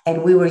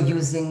 and we were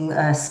using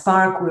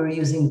Spark, we were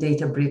using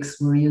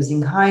Databricks, we were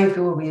using Hive,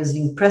 we were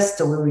using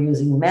Presto, we were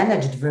using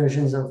managed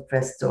versions of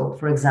Presto,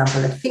 for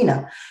example,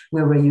 Athena,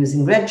 we were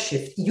using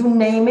Redshift. You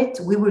name it,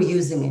 we were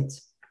using it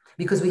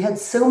because we had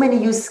so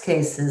many use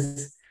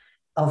cases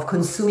of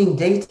consuming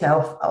data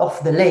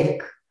off the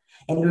lake,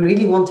 and we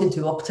really wanted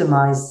to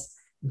optimize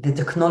the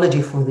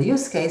technology for the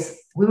use case.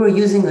 We were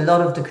using a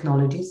lot of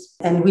technologies,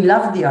 and we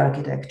loved the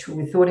architecture.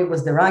 We thought it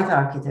was the right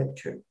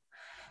architecture,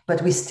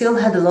 but we still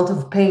had a lot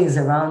of pains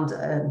around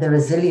the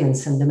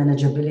resilience and the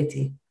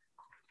manageability.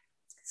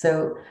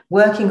 So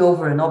working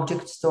over an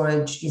object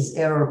storage is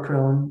error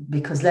prone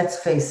because, let's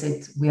face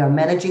it, we are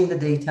managing the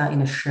data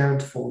in a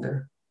shared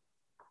folder.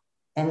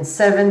 And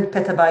 7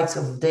 petabytes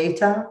of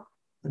data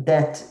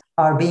that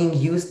are being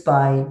used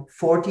by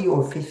 40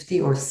 or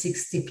 50 or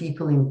 60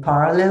 people in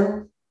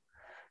parallel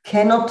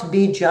cannot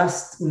be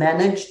just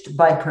managed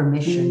by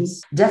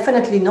permissions.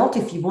 Definitely not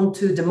if you want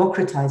to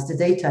democratize the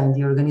data in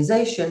the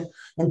organization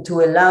and to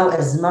allow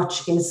as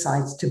much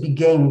insights to be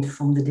gained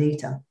from the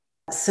data.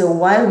 So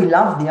while we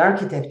love the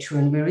architecture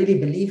and we really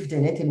believed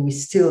in it, and we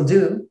still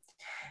do,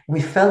 we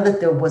felt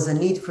that there was a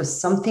need for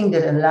something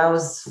that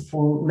allows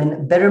for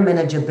better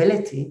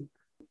manageability.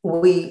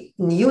 We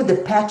knew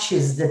the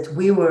patches that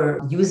we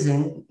were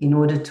using in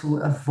order to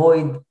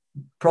avoid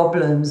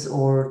problems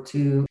or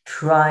to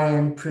try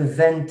and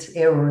prevent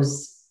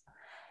errors.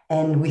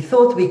 And we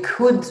thought we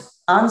could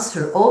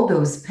answer all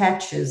those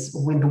patches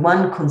with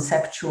one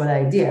conceptual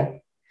idea.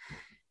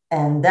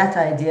 And that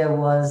idea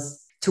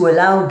was to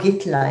allow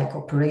Git-like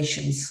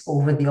operations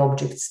over the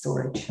object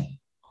storage.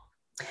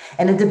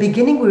 And at the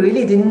beginning, we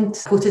really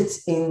didn't put it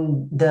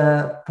in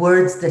the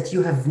words that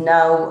you have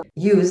now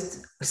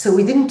used. So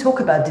we didn't talk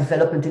about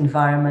development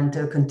environment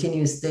or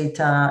continuous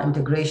data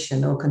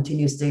integration or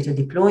continuous data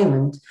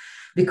deployment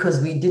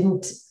because we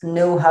didn't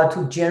know how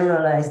to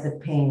generalize the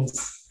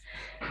pains.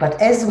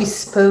 But as we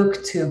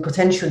spoke to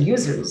potential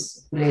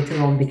users, who later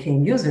on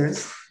became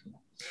users,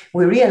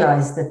 we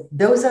realized that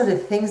those are the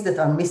things that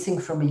are missing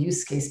from a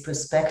use case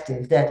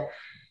perspective, that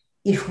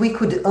if we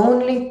could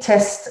only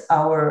test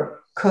our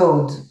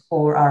code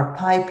or our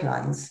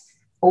pipelines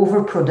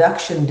over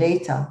production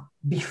data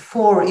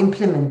before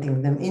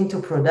implementing them into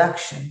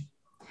production,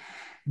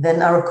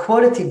 then our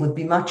quality would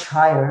be much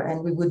higher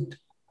and we would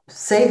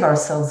save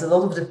ourselves a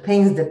lot of the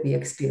pains that we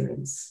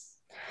experience.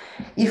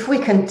 If we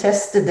can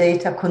test the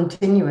data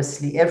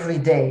continuously every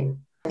day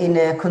in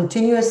a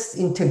continuous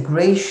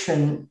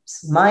integration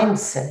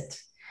mindset,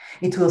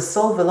 it will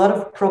solve a lot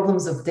of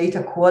problems of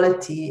data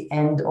quality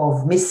and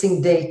of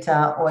missing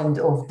data and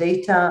of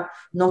data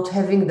not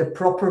having the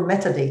proper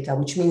metadata,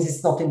 which means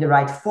it's not in the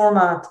right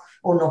format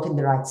or not in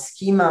the right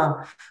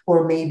schema,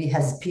 or maybe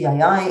has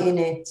PII in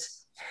it.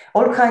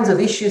 All kinds of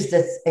issues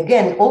that,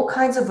 again, all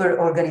kinds of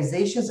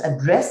organizations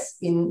address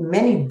in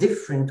many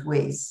different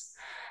ways.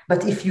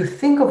 But if you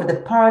think of the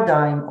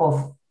paradigm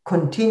of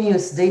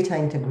continuous data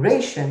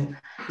integration,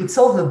 it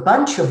solves a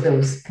bunch of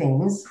those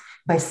pains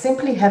by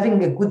simply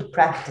having a good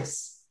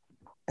practice.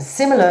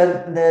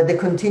 Similar, the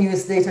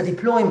continuous data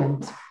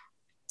deployment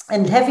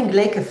and having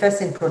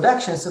LakeFS in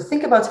production. So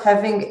think about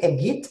having a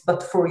Git,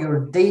 but for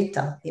your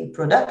data in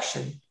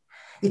production.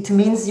 It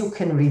means you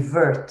can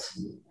revert.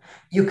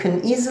 You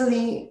can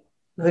easily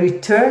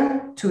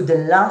return to the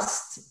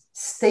last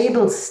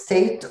stable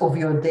state of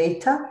your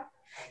data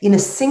in a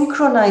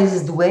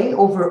synchronized way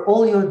over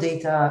all your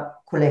data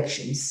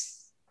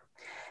collections.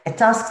 A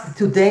task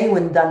today,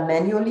 when done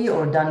manually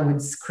or done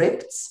with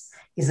scripts,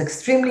 is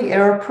extremely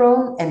error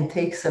prone and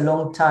takes a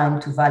long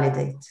time to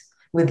validate.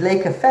 With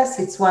LakeFS,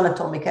 it's one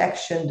atomic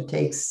action that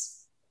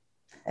takes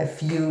a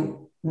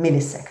few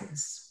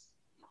milliseconds.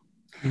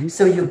 Mm-hmm.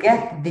 So you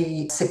get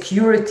the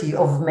security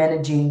of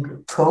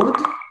managing code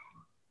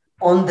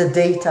on the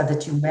data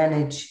that you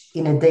manage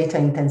in a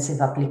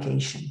data-intensive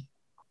application.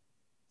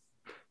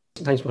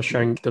 Thanks for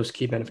sharing those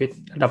key benefits.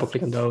 I'll double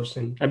click on those,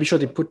 and I'll be sure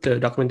to put the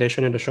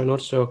documentation in the show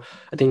notes. So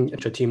I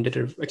think your team did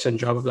an excellent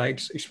job of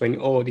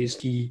explaining all these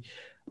key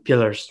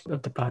pillars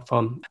of the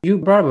platform. You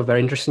brought up a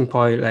very interesting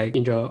point,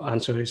 in your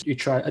answers. You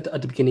try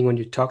at the beginning when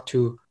you talk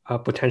to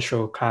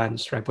potential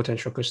clients, right,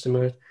 potential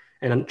customers,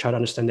 and try to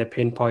understand their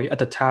pain point. At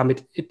the time,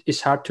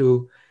 it's hard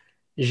to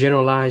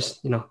generalize,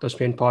 those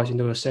pain points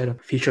into a set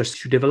of features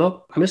to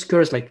develop. I'm just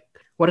curious,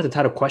 what are the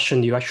type of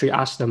questions you actually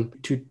ask them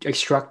to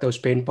extract those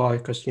pain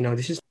points? Because,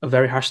 this is a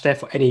very hard step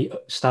for any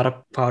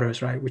startup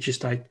founders, right? Which is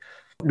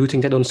do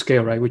things that don't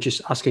scale, right? Which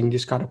is asking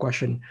this kind of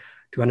question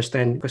to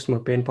understand customer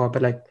pain point.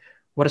 But like,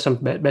 what are some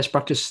best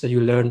practices that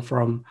you learn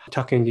from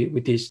talking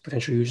with these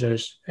potential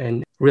users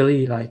and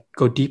really like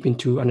go deep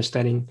into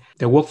understanding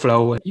the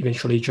workflow and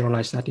eventually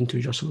generalize that into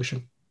your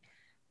solution?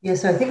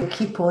 Yes, I think the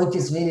key point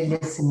is really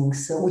listening.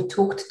 So we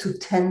talked to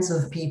tens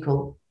of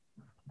people,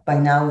 by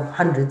now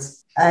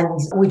hundreds, and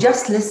we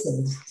just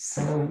listened.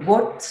 So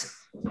what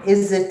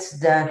is it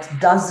that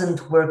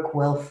doesn't work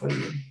well for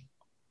you?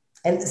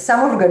 And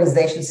some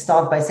organizations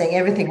start by saying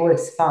everything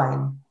works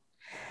fine.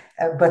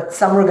 But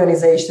some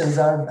organizations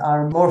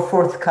are more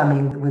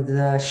forthcoming with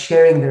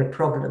sharing their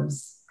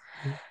problems.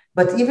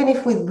 But even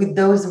if with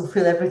those who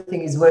feel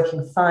everything is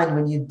working fine,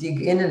 when you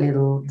dig in a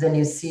little, then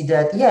you see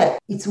that, yeah,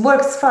 it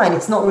works fine.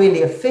 It's not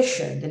really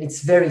efficient and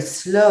it's very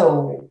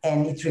slow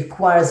and it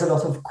requires a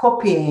lot of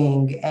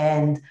copying.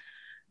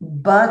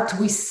 But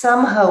we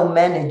somehow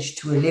managed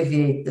to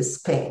alleviate this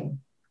pain.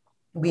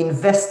 We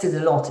invested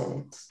a lot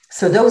in it.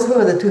 So those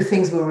were the two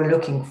things we were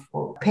looking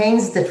for.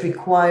 Pains that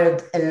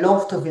required a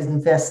lot of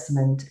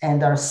investment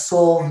and are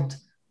solved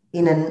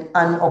in an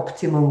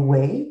unoptimal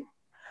way,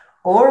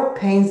 or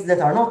pains that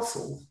are not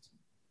solved.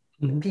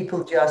 Mm-hmm.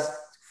 People just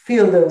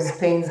feel those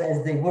pains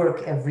as they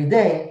work every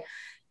day.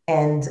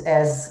 And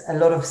as a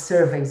lot of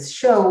surveys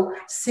show,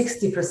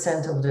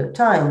 60% of their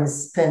time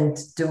is spent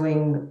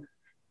doing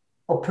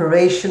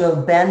operational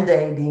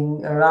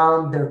band-aiding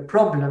around their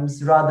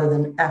problems rather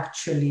than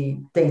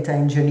actually data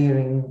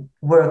engineering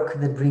work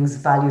that brings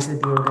value to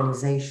the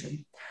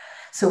organization.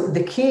 So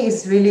the key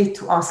is really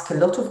to ask a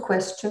lot of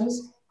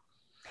questions,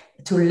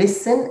 to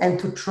listen and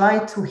to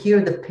try to hear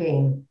the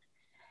pain.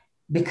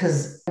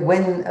 Because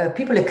when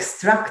people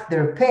extract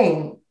their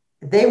pain,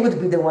 they would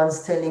be the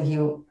ones telling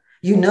you,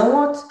 you know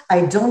what?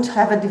 I don't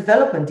have a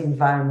development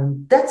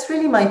environment. That's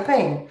really my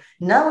pain.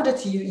 Now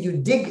that you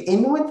dig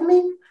in with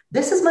me,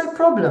 this is my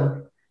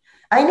problem.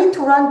 I need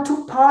to run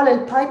two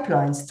parallel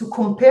pipelines to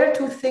compare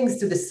two things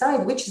to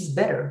decide which is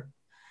better.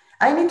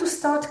 I need to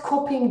start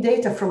copying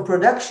data from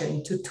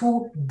production to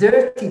two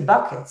dirty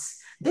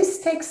buckets. This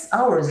takes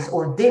hours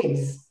or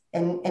days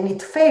and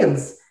it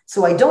fails.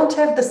 So I don't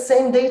have the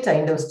same data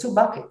in those two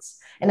buckets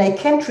and I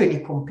can't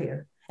really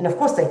compare. And of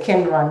course I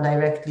can run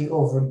directly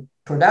over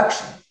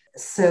production.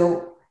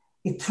 So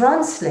it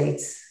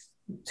translates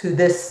to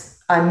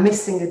this, I'm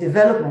missing a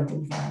development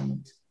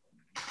environment.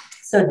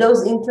 So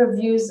those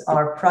interviews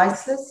are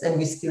priceless and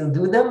we still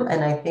do them.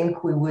 And I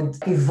think we would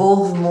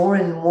evolve more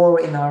and more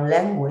in our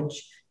language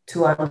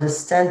to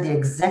understand the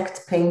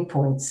exact pain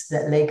points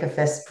that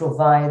LakeFS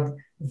provide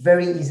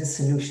very easy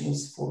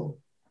solutions for.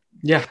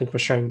 Yeah, thank you for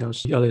sharing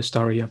those earlier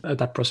story of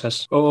that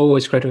process.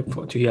 Always great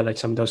to hear like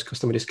some of those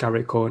customer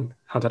discovery code,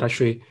 how that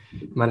actually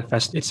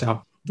manifests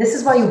itself. This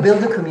is why you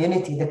build a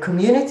community. The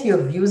community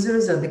of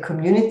users or the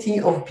community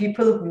of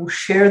people who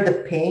share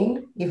the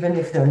pain, even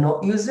if they're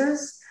not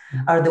users,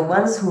 are the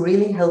ones who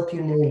really help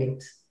you nail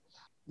it.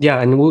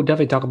 Yeah, and we'll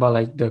definitely talk about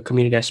like the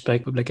community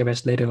aspect of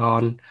LakeFS later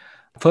on.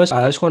 First,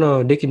 I just want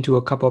to dig into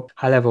a couple of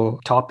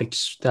high-level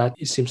topics that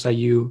it seems like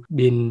you've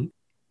been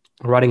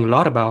writing a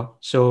lot about.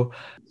 So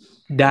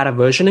data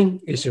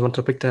versioning is one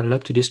topic that I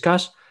love to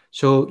discuss.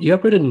 So you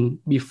have written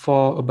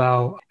before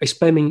about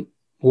explaining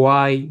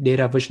why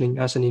data versioning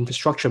as an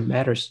infrastructure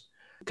matters.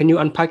 Can you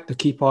unpack the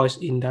key points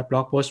in that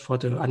blog post for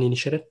the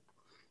uninitiated?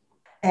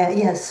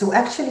 Yes, so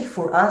actually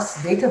for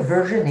us, data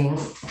versioning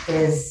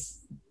is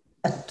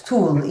a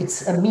tool,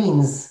 it's a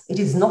means, it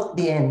is not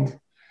the end.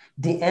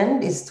 The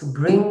end is to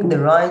bring the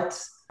right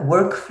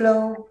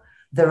workflow,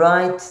 the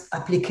right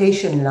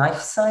application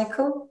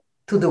lifecycle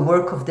to the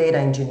work of data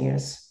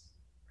engineers.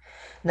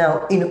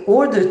 Now, in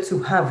order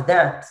to have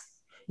that,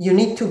 you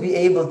need to be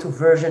able to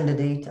version the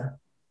data.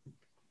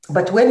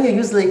 But when you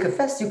use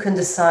LakeFS, you can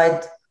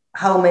decide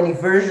how many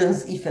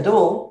versions, if at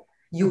all,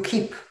 you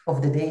keep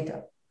of the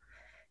data,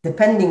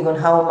 depending on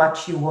how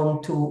much you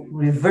want to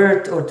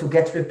revert or to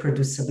get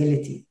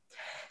reproducibility.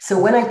 So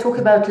when I talk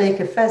about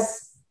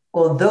LakeFS,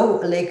 although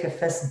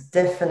LakeFS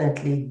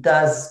definitely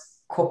does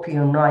copy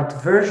and write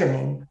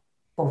versioning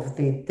of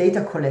the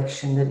data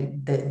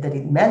collection that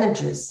it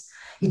manages,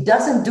 it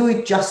doesn't do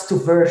it just to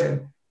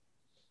version.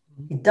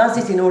 It does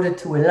it in order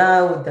to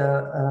allow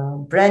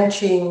the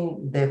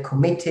branching, the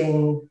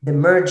committing, the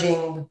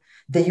merging,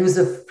 the use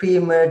of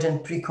pre-merge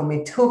and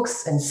pre-commit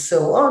hooks, and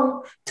so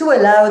on, to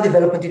allow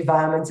development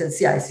environments and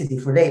CI/CD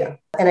for data.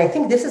 And I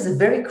think this is a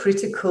very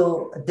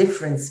critical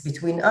difference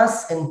between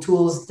us and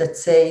tools that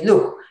say,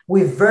 look,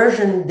 we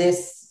versioned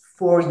this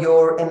for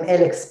your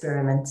ML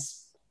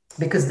experiments,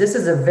 because this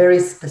is a very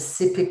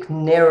specific,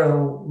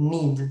 narrow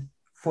need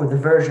for the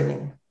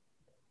versioning.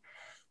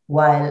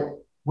 While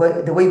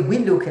the way we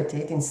look at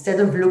it, instead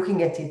of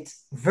looking at it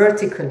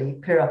vertically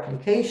per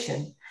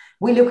application,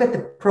 we look at the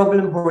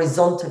problem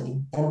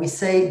horizontally and we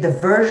say the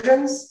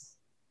versions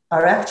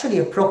are actually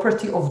a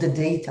property of the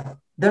data.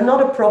 They're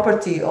not a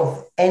property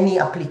of any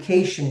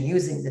application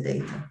using the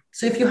data.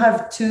 So if you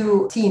have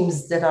two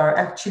teams that are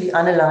actually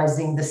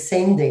analyzing the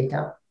same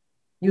data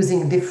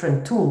using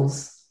different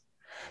tools,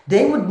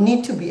 they would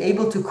need to be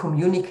able to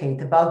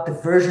communicate about the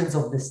versions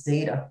of this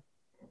data.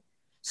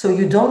 So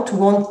you don't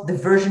want the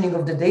versioning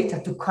of the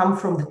data to come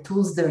from the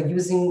tools they're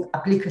using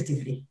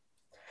applicatively.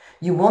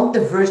 You want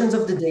the versions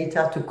of the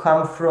data to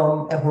come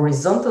from a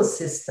horizontal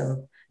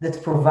system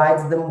that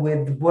provides them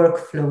with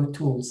workflow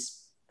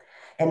tools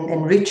and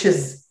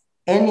enriches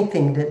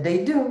anything that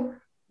they do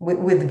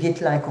with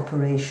Git-like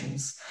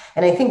operations.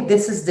 And I think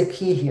this is the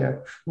key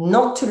here,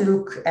 not to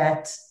look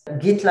at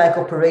Git-like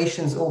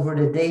operations over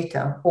the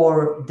data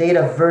or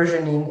data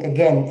versioning,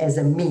 again, as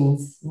a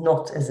means,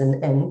 not as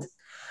an end,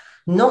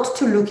 not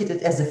to look at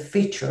it as a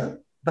feature,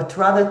 but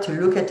rather to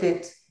look at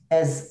it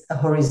as a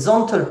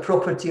horizontal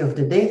property of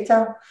the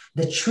data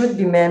that should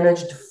be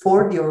managed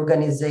for the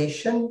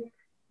organization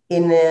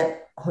in a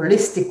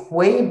holistic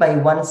way by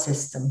one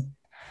system.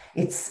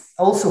 It's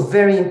also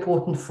very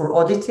important for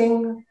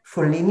auditing,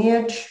 for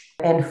lineage,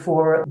 and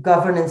for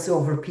governance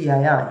over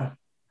PII,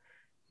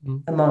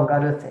 among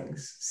other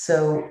things.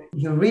 So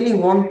you really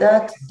want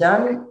that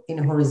done in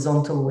a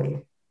horizontal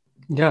way.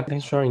 Yeah,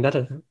 thanks for sharing. That's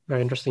a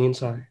very interesting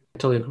insight. I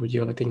totally agree with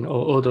you. I think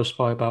all those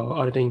points about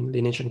auditing,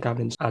 lineage, and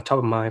governance are top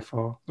of mind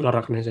for a lot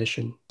of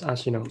organizations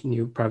as,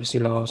 new privacy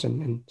laws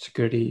and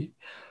security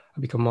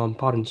become more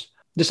important.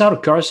 Just out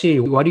of curiosity,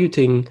 why do you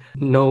think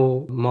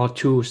no more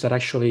tools that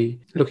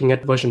actually looking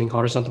at versioning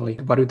horizontally?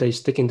 Why do they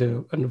stick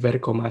into a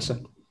vertical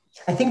mindset?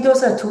 I think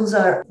those tools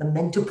are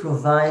meant to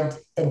provide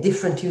a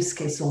different use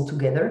case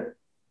altogether.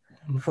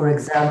 For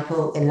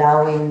example,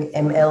 allowing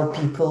ML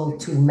people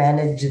to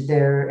manage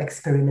their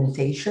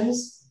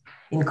experimentations,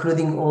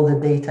 including all the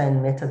data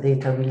and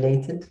metadata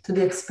related to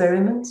the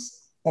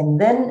experiments. And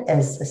then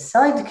as a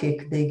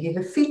sidekick, they give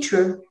a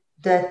feature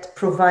that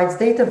provides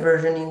data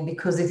versioning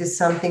because it is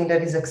something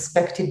that is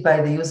expected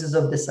by the users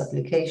of this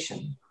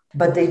application.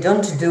 But they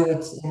don't do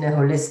it in a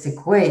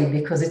holistic way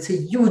because it's a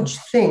huge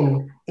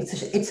thing.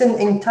 It's an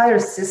entire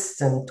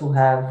system to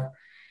have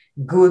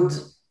good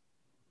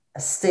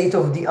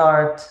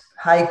state-of-the-art,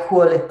 high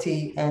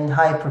quality and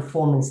high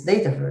performance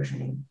data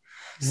versioning.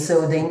 Mm-hmm.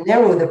 So they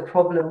narrow the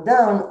problem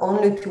down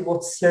only to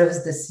what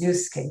serves this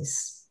use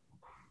case.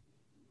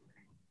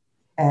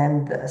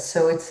 And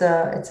so it's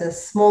a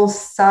small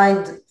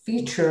side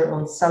feature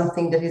on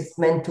something that is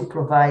meant to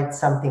provide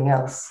something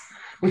else,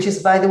 which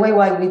is, by the way,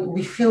 why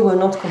we feel we're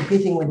not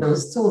competing with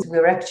those tools.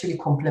 We're actually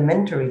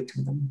complementary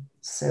to them.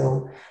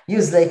 So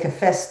use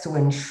LakeFS to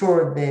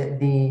ensure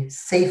the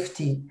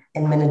safety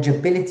and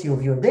manageability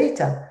of your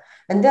data,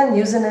 and then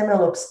use an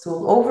MLOps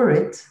tool over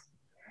it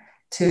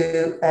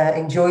to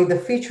enjoy the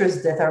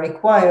features that are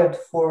required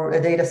for a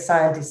data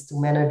scientist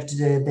to manage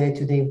the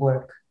day-to-day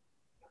work.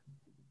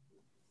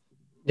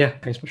 Yeah,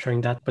 thanks for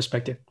sharing that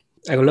perspective.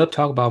 I would love to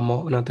talk about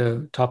more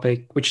another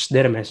topic, which is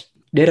data mesh.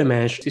 Data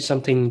mesh is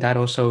something that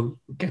also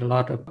get a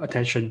lot of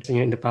attention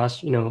in the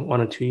past, 1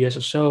 or 2 years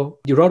or so.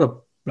 You wrote a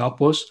blog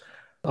post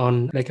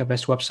on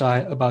LakeFS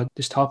website about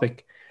this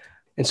topic.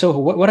 And so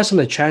what are some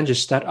of the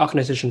challenges that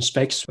organizations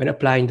face when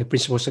applying the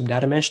principles of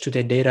data mesh to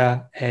their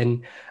data?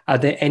 And are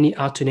there any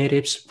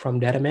alternatives from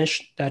data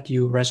mesh that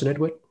you resonate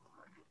with?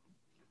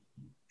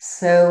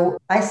 So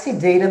I see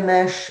data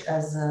mesh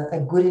as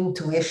a good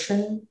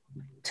intuition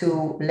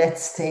to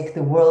let's take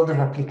the world of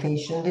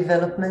application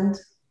development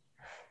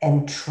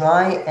and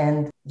try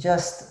and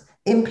just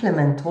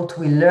implement what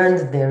we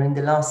learned there in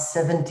the last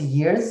 70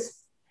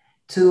 years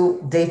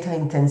to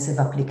data-intensive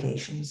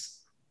applications.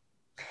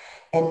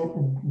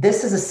 And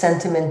this is a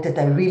sentiment that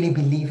I really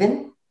believe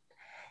in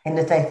and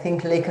that I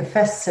think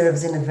LakeFS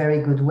serves in a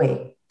very good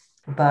way.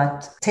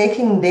 But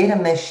taking data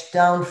mesh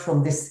down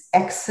from this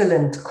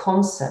excellent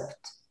concept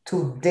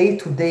to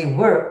day-to-day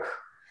work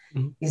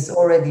is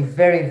already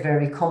very,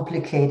 very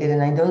complicated.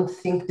 And I don't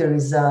think there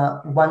is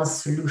a one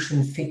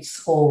solution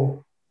fits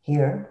all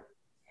here.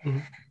 Mm-hmm.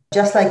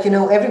 Just like,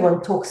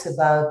 everyone talks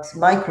about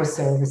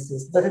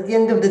microservices, but at the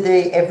end of the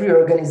day, every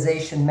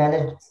organization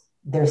manages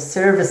their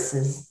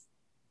services,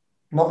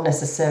 not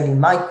necessarily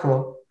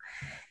micro,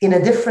 in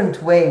a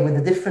different way with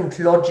a different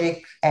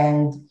logic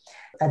and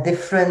a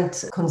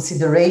different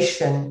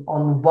consideration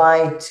on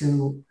why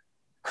to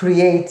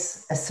create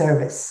a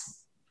service.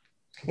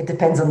 It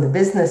depends on the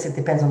business, it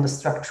depends on the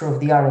structure of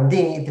the R&D,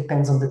 it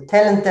depends on the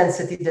talent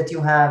density that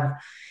you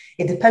have,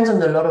 it depends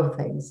on a lot of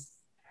things.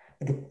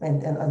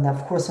 And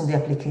of course on the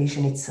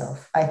application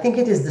itself. I think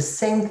it is the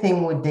same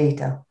thing with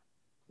data.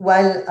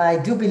 While I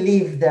do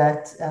believe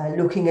that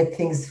looking at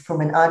things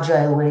from an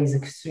agile way is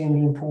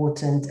extremely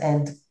important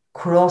and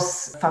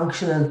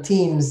cross-functional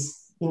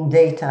teams in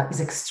data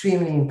is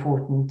extremely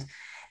important,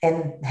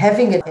 and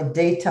having a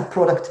data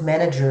product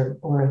manager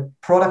or a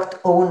product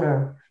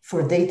owner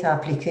for data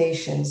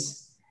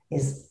applications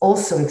is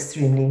also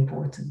extremely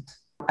important.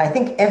 I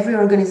think every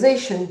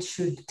organization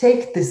should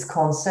take these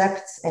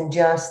concepts and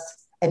just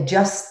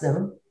adjust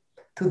them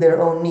to their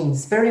own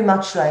needs, very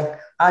much like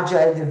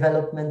agile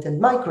development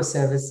and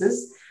microservices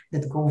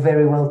that go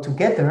very well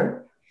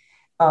together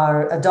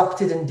are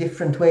adopted in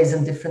different ways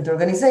in different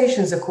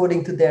organizations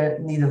according to their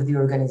need of the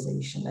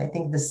organization. I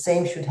think the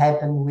same should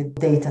happen with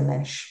data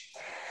mesh.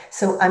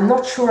 So I'm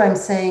not sure I'm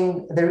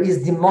saying there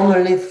is the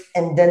monolith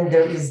and then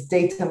there is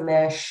data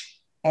mesh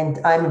and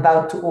I'm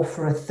about to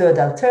offer a third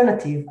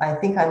alternative, I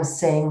think I'm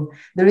saying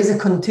there is a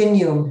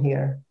continuum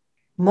here.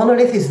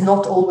 Monolith is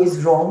not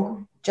always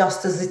wrong,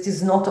 just as it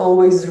is not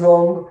always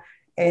wrong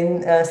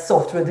in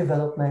software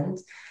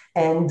development.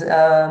 And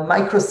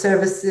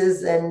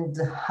microservices and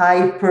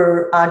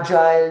hyper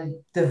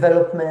agile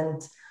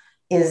development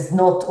is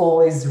not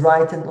always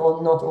right and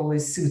not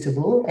always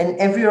suitable. And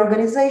every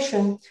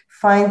organization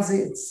finds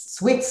its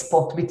sweet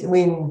spot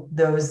between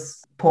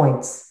those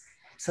points.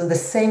 So the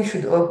same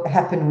should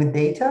happen with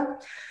data.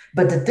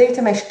 But the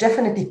data mesh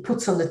definitely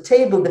puts on the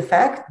table the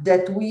fact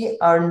that we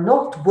are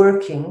not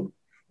working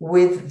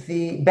with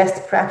the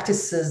best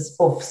practices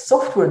of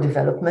software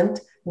development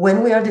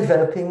when we are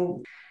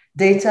developing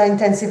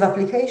data-intensive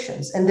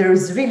applications. And there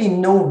is really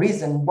no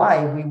reason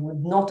why we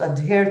would not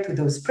adhere to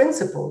those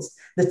principles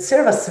that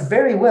serve us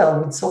very well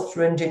with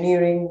software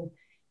engineering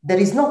that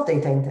is not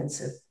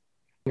data-intensive.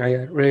 I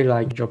really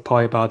like your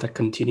point about the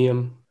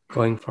continuum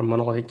going from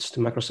monoliths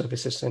to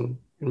microservices. And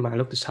in my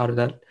look, how did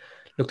that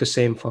look the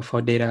same for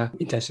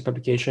data-intensive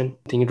application?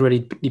 I think it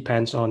really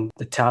depends on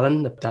the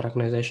talent of that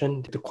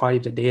organization, the quality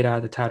of the data,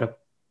 the type of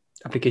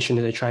application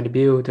that they're trying to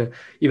build,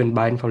 even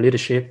buy-in from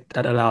leadership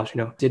that allows,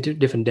 the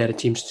different data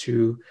teams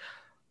to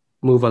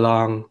move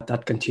along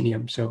that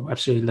continuum. So I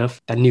absolutely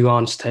love that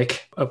nuanced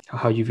take of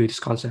how you view this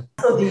concept.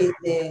 So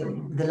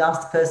the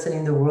last person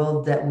in the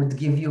world that would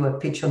give you a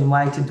pitch on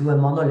why to do a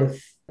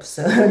monolith.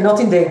 So not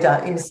in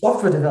data, in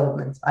software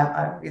development.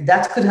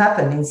 That could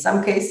happen. In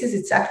some cases,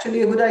 it's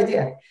actually a good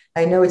idea.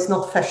 I know it's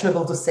not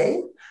fashionable to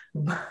say,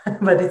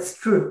 but it's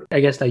true. I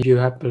guess that you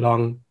have a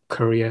long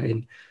career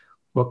in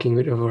working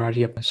with a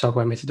variety of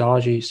software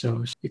methodologies,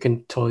 so you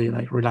can totally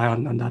rely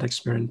on that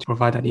experience to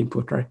provide that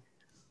input, right?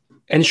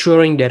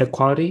 Ensuring data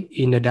quality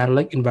in a data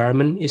lake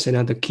environment is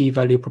another key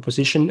value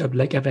proposition of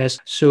LakeFS.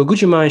 So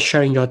would you mind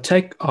sharing your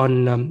take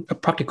on a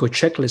practical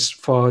checklist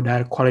for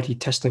data quality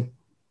testing?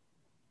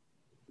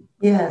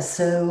 Yeah,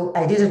 so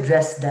I did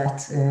address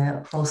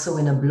that also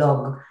in a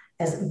blog.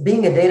 As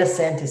being a data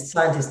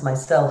scientist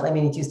myself, I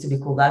mean, it used to be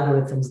called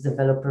algorithms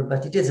developer,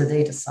 but it is a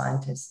data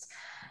scientist.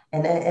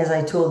 And as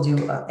I told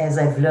you, as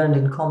I've learned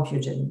in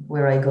Compugen,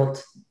 where I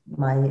got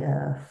my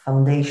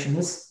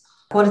foundations,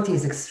 quality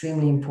is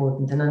extremely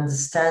important, and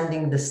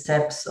understanding the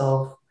steps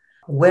of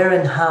where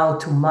and how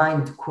to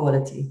mind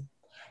quality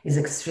is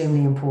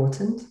extremely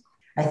important.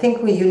 I think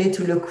you need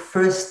to look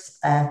first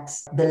at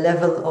the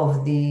level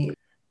of the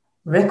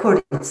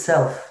record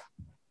itself.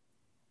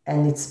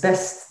 And it's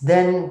best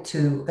then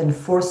to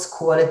enforce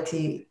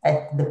quality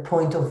at the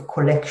point of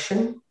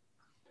collection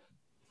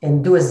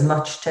and do as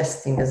much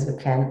testing as you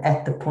can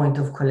at the point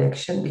of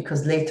collection,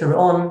 because later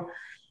on,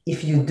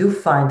 if you do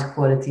find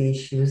quality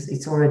issues,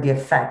 it's already a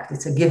fact.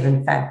 It's a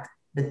given fact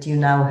that you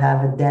now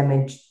have a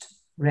damaged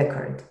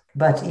record.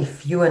 But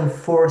if you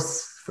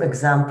enforce, for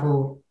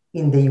example,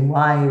 in the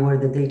UI where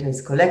the data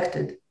is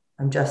collected,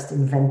 I'm just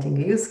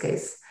inventing a use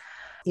case.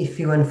 If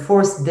you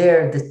enforce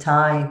there the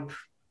type,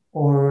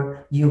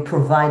 or you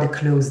provide a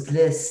closed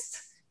list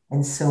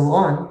and so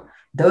on,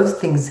 those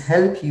things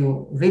help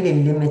you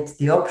really limit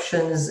the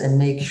options and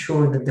make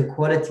sure that the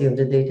quality of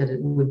the data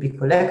that would be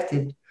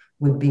collected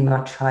would be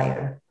much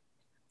higher.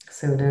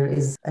 So there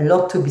is a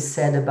lot to be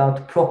said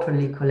about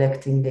properly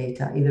collecting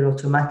data, either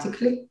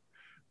automatically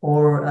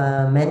or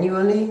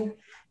manually,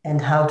 and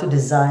how to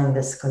design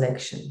this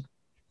collection.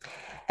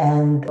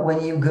 And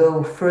when you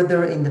go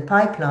further in the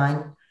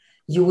pipeline,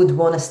 you would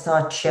want to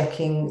start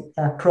checking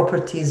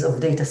properties of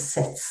data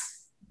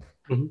sets.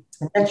 Mm-hmm.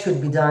 And that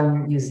should be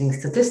done using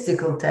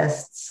statistical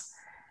tests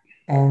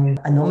and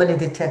anomaly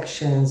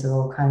detections and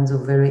all kinds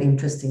of very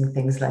interesting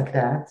things like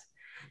that,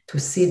 to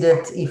see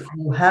that if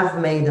you have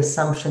made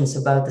assumptions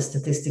about the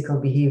statistical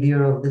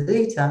behavior of the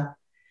data,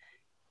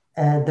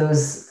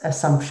 those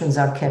assumptions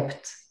are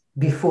kept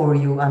before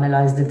you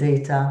analyze the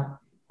data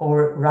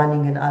or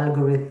running an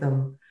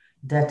algorithm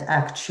that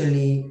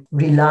actually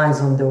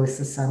relies on those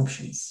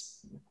assumptions.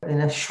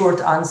 In a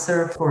short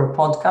answer for a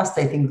podcast,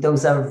 I think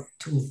those are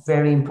two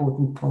very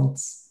important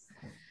points.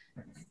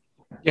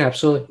 Yeah,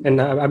 absolutely.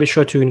 And I'll be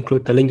sure to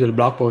include the link to the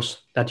blog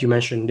post that you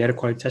mentioned, data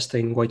quality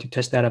testing, where to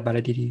test data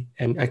validity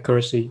and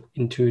accuracy,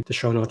 into the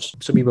show notes,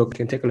 so people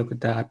can take a look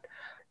at that.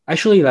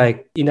 Actually,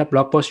 in that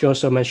blog post, you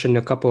also mentioned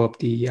a couple of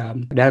the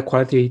data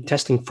quality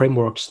testing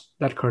frameworks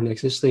that currently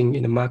existing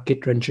in the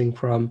market, ranging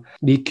from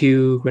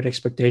DQ, Great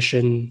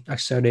Expectation,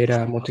 Excel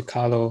Data, Monte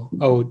Carlo,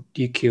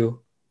 DQ,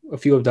 a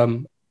few of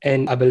them.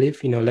 And I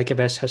believe,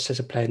 LakeFS has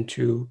a plan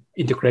to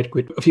integrate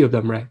with a few of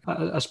them, right?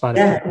 As part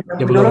of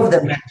a lot of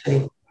them,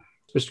 actually.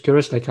 Just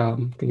curious,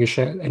 can you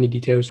share any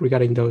details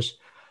regarding those?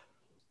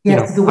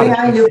 Yes, the way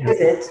I look at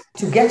it,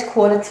 to get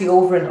quality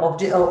over an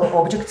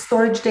object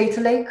storage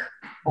data lake,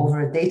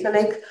 over a data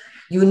lake,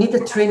 you need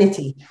a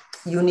trinity.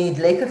 You need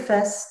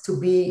LakeFS to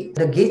be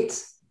the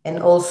Git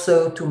and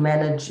also to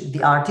manage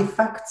the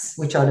artifacts,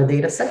 which are the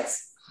data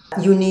sets.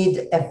 You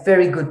need a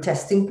very good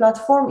testing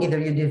platform. Either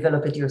you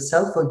develop it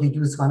yourself or you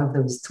use one of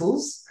those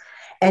tools.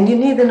 And you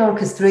need an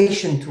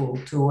orchestration tool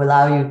to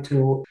allow you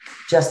to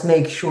just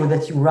make sure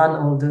that you run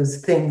all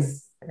those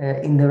things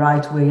in the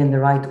right way and the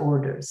right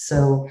order.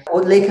 So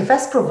what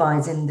LakeFS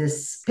provides in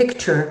this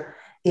picture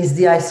is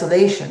the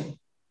isolation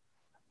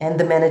and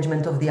the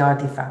management of the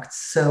artifacts.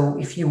 So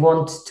if you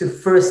want to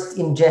first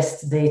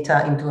ingest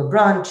data into a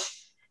branch,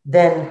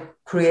 then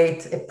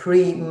create a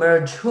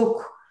pre-merge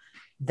hook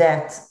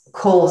that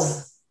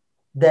calls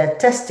the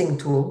testing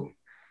tool.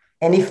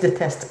 And if the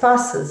test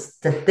passes,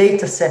 the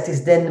data set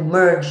is then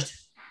merged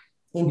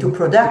into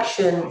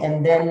production.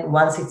 And then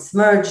once it's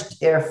merged,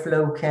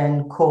 Airflow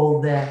can call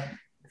the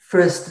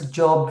first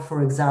job,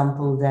 for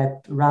example,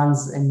 that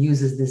runs and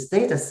uses this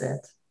data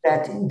set.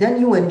 That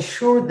then you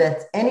ensure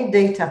that any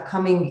data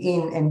coming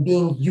in and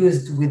being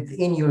used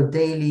within your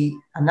daily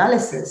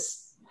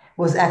analysis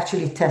was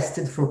actually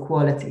tested for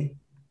quality.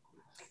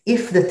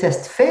 If the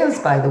test fails,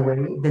 by the way,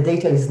 the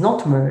data is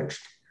not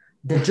merged,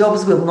 the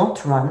jobs will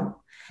not run,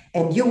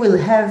 and you will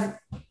have,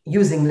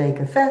 using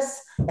LakeFS,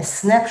 a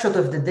snapshot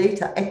of the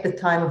data at the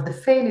time of the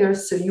failure,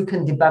 so you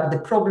can debug the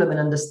problem and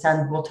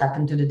understand what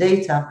happened to the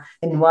data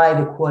and why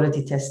the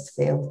quality test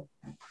failed.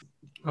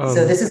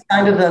 So this is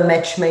kind of a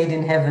match made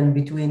in heaven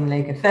between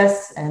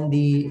LakeFS and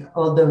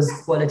all those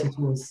quality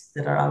tools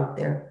that are out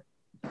there.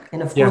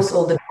 And of course,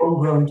 all the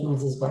homegrown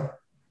tools as well.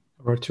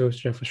 Our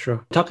tools, yeah, for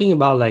sure. Talking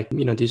about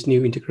this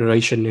new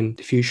integration in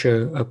the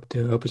future of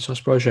the open source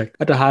project,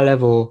 at a high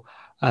level,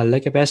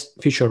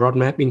 LakeFS future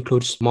roadmap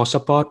includes more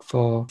support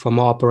for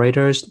more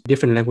operators,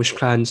 different language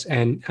clients,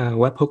 and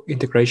webhook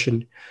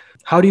integration.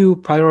 How do you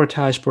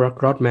prioritize product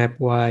roadmap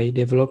while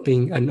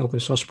developing an open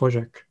source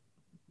project?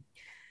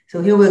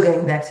 So here we're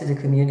going back to the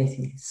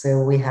community.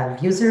 So we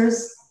have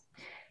users,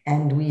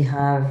 and we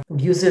have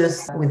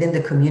users within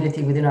the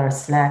community, within our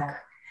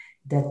Slack,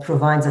 that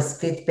provides us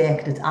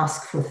feedback, that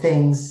ask for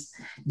things,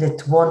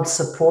 that want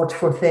support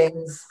for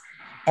things.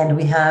 And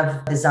we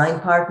have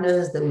design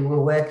partners that we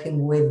were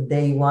working with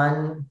day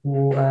one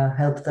who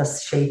helped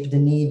us shape the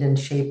need and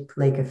shape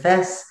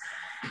LakeFS.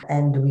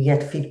 And we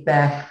get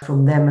feedback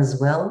from them as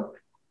well.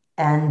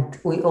 And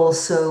we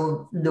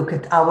also look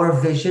at our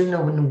vision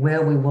on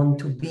where we want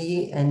to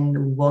be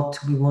and what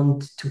we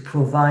want to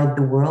provide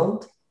the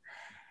world.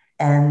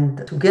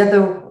 And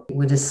together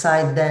we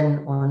decide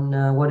then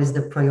on what is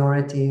the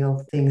priority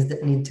of things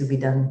that need to be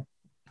done.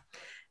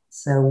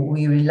 So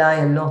we rely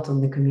a lot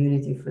on the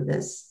community for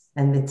this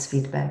and its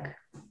feedback.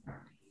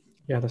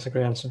 Yeah, that's a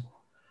great answer.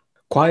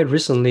 Quite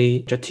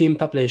recently, your team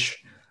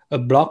published a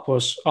blog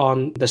post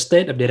on the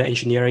state of data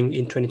engineering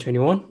in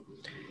 2021.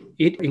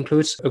 It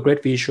includes a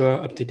great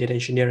visual of the data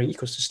engineering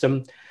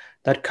ecosystem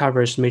that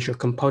covers major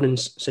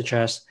components such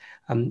as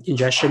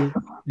ingestion,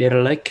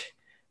 data lake,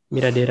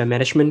 metadata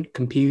management,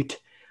 compute,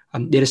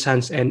 data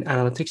science and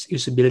analytics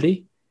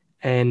usability,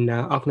 and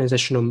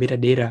organizational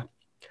metadata.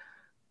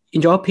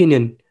 In your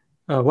opinion,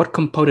 what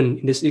component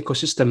in this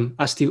ecosystem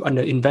are still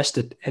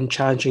underinvested and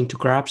challenging to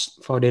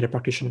grasp for data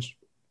practitioners?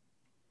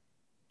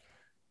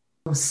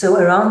 So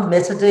around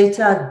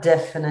metadata,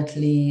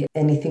 definitely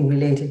anything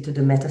related to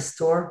the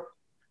metastore.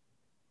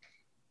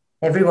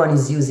 Everyone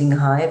is using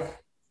Hive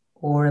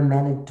or a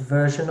managed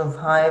version of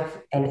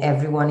Hive, and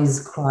everyone is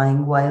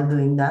crying while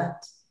doing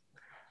that.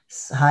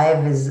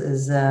 Hive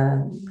is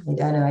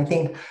I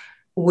think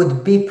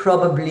would be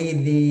probably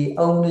the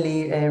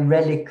only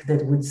relic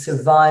that would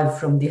survive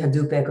from the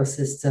Hadoop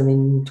ecosystem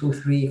in 2,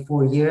 3,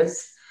 4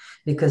 years,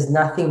 because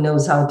nothing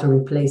knows how to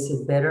replace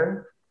it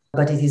better.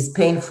 But it is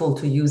painful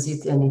to use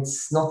it, and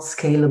it's not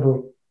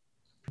scalable.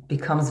 It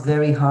becomes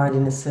very hard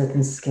in a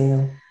certain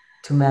scale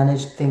to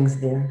manage things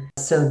there.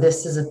 So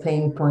this is a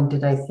pain point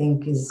that I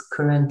think is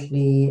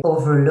currently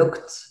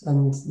overlooked,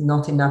 and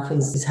not enough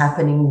is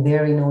happening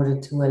there in order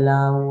to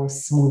allow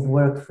smooth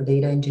work for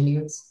data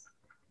engineers.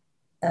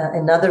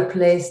 Another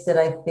place that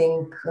I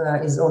think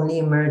is only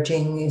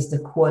emerging is the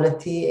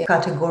quality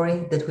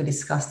category that we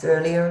discussed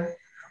earlier.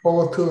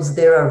 All tools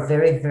there are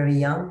very, very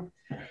young,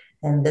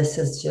 and this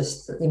is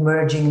just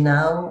emerging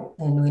now,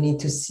 and we need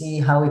to see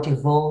how it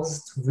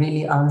evolves to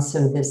really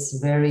answer this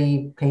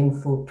very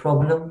painful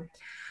problem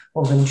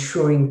of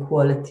ensuring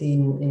quality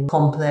in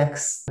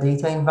complex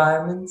data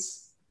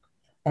environments.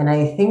 And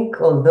I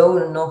think,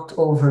 although not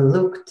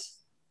overlooked,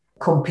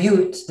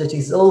 compute, that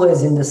is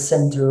always in the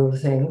center of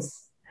things,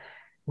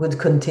 would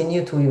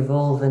continue to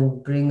evolve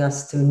and bring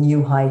us to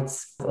new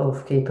heights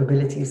of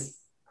capabilities.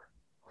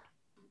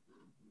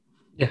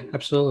 Yeah,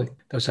 absolutely.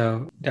 Those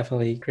are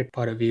definitely a great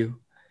part of view.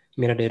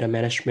 Metadata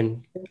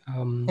management.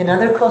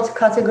 Another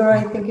category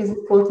I think is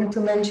important to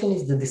mention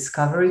is the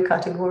discovery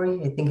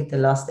category. I think in the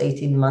last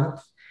 18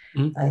 months,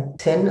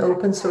 10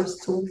 open source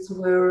tools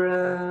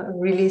were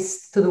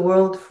released to the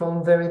world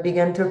from very big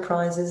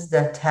enterprises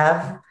that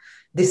have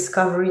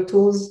discovery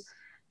tools.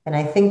 And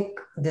I think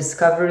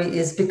discovery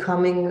is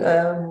becoming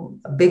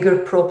a bigger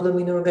problem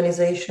in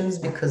organizations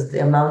because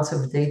the amounts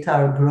of data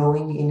are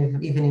growing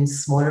even in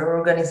smaller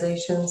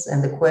organizations.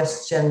 And the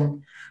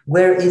question,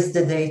 where is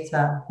the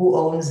data? Who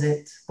owns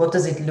it? What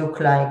does it look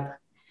like?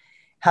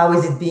 How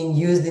is it being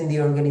used in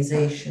the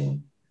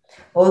organization?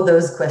 All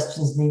those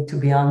questions need to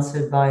be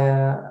answered by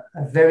a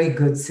very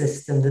good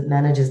system that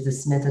manages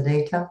this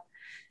metadata.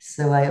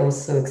 So I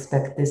also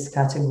expect this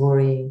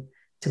category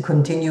to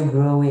continue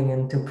growing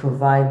and to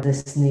provide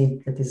this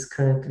need that is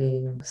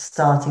currently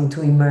starting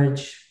to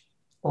emerge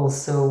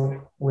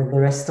also with the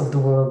rest of the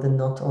world and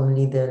not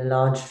only the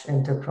large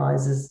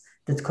enterprises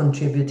that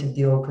contributed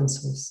the open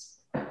source.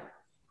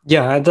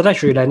 Yeah, that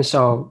actually lends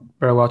out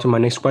very well to my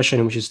next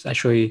question, which is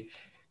actually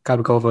kind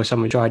of go over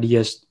some of your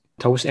ideas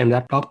towards the end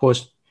of that blog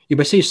post. You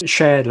basically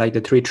shared like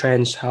the three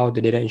trends, how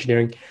the data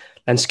engineering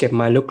landscape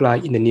might look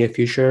like in the near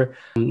future.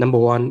 Number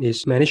one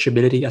is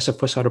manageability as a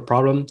first order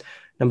problem.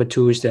 Number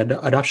two is the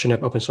adoption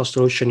of open source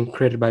solution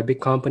created by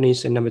big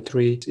companies. And number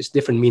three is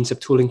different means of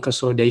tooling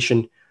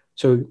consolidation.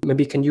 So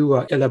maybe can you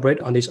elaborate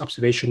on these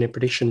observations and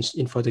predictions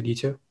in further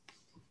detail?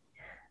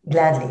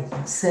 Gladly.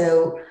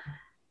 So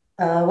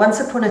once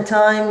upon a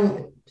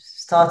time,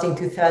 starting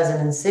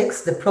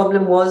 2006, the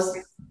problem was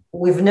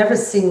we've never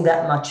seen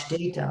that much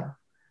data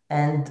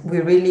and we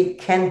really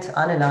can't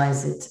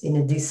analyze it in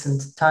a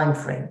decent time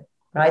frame,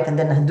 right? And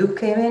then Hadoop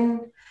came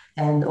in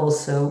and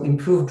also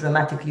improved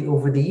dramatically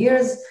over the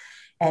years.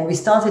 And we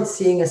started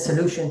seeing a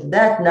solution to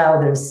that.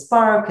 Now there's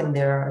Spark and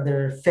there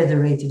are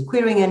federated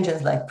querying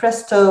engines like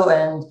Presto,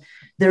 and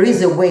there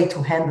is a way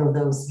to handle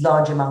those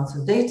large amounts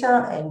of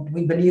data. And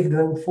we believe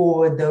going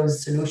forward,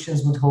 those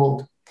solutions would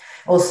hold.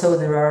 Also,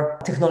 there are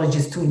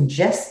technologies to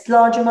ingest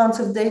large amounts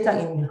of data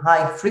in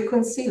high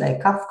frequency,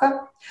 like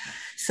Kafka.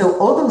 So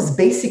all those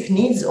basic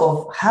needs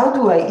of how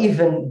do I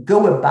even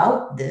go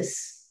about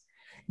this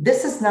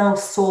is now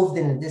solved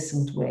in a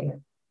decent way.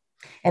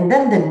 And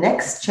then the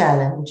next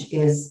challenge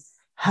is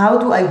how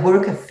do I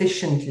work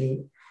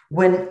efficiently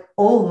when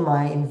all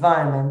my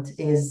environment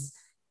is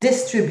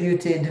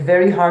distributed,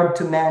 very hard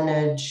to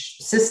manage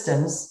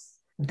systems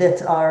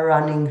that are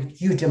running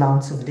huge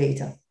amounts of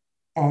data.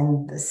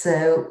 And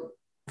so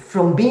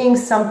from being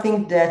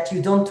something that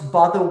you don't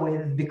bother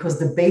with because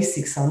the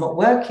basics are not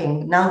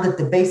working, now that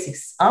the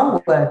basics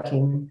are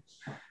working,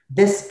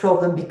 this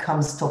problem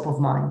becomes top of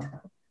mind.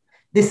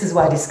 This is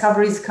why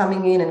discovery is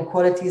coming in and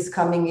quality is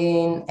coming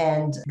in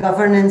and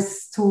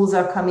governance tools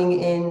are coming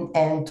in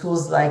and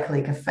tools like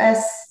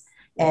LakeFS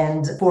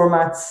and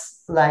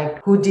formats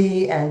like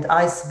Hoodie and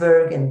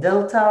Iceberg and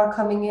Delta are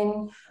coming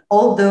in.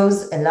 All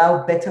those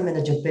allow better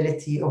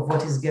manageability of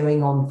what is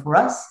going on for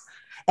us.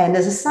 And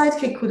as a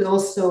sidekick could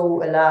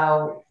also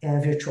allow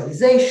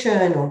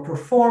virtualization or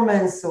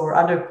performance or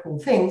other cool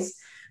things.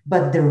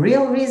 But the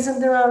real reason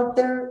they're out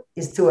there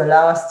is to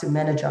allow us to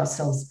manage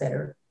ourselves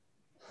better.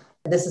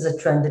 This is a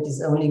trend that is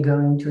only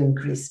going to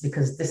increase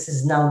because this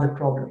is now the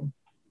problem.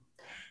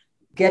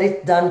 Get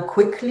it done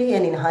quickly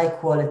and in high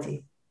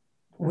quality.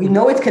 We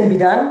know it can be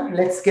done.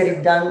 Let's get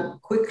it done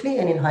quickly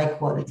and in high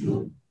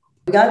quality.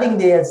 Regarding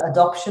the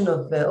adoption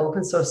of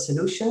open source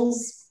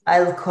solutions,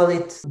 I'll call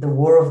it the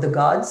war of the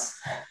gods.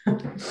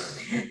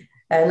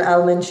 And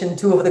I'll mention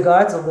two of the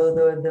gods,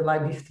 although there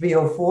might be three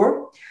or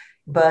four.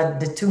 But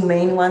the two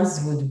main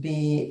ones would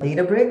be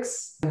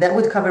Databricks. That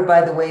would cover,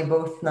 by the way,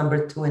 both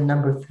number 2 and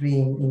number 3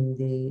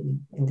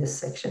 in this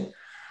section.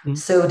 Mm-hmm.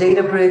 So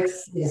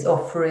Databricks is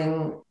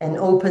offering an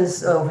open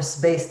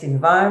source-based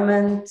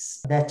environment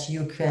that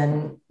you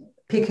can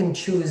pick and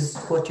choose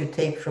what you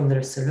take from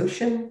their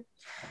solution.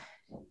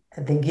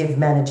 They give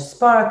managed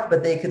Spark,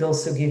 but they could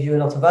also give you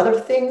a lot of other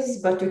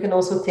things. But you can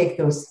also take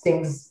those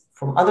things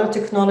from other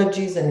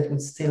technologies and it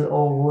would still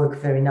all work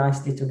very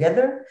nicely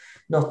together.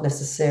 Not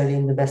necessarily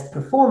in the best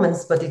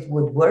performance, but it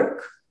would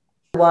work.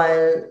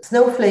 While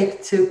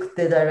Snowflake took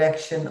the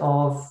direction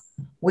of,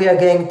 we are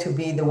going to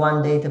be the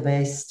one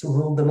database to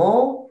rule them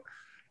all.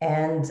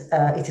 And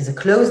it is a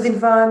closed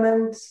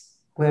environment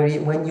where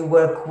when you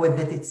work with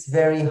it, it's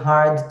very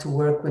hard to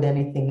work with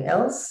anything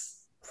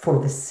else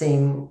for the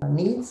same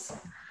needs.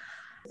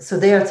 So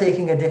they are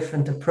taking a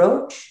different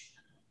approach.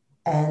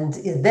 And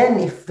then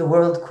if the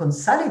world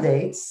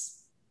consolidates,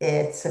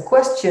 it's a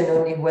question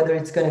only whether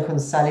it's going to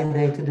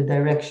consolidate to the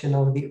direction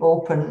of the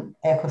open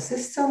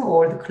ecosystem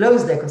or the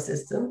closed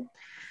ecosystem.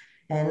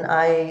 And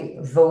I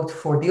vote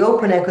for the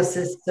open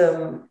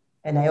ecosystem,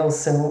 and I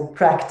also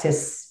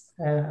practice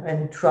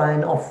and try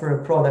and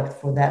offer a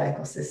product for that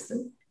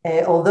ecosystem.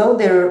 Although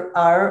there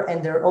are,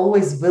 and there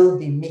always will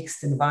be,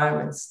 mixed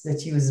environments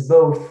that use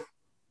both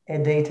a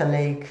data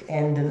lake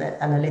and an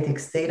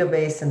analytics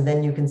database, and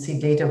then you can see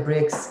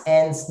Databricks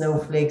and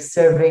Snowflake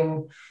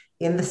serving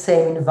in the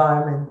same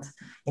environment,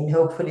 and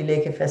hopefully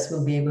LakeFS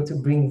will be able to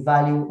bring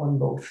value on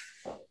both.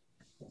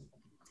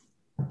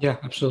 Yeah,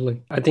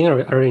 absolutely. I think I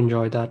really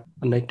enjoyed that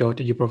anecdote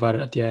that you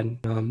provided at the end.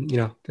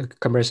 The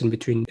comparison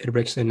between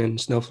Databricks and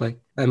Snowflake.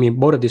 I mean,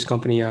 both of these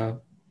companies are,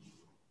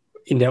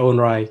 in their own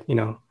right,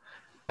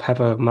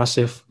 have a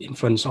massive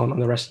influence on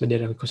the rest of the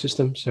data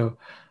ecosystem. So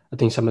I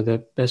think some of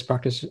the best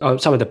practices,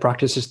 some of the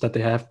practices that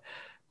they have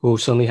will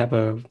certainly have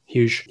a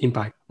huge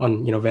impact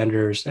on,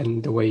 vendors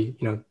and the way,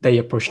 they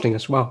approach things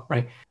as well,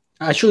 right?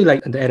 Actually,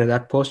 like at the end of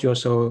that post, you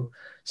also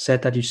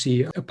said that you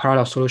see a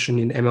parallel solution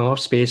in the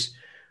MLOps space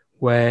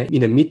where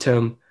in the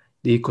midterm,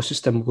 the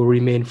ecosystem will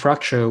remain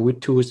fractured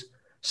with tools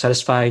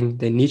satisfying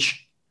the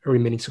niche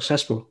remaining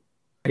successful.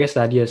 I guess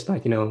the idea is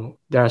like,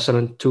 there are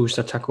certain tools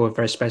that tackle a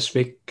very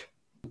specific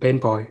pain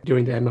point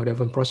during the ML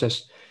development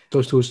process,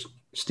 those tools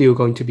still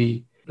going to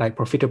be like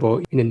profitable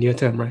in the near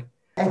term, right?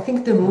 I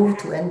think the move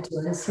to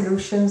end-to-end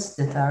solutions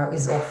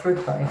is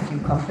offered by a few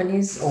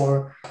companies,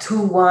 or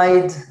too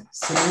wide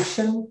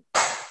solution,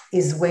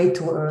 is way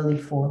too early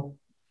for.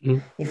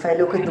 If I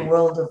look at the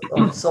world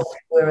of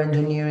software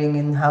engineering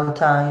and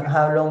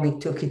how long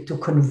it took it to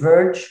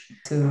converge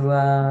to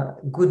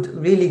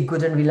really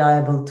good and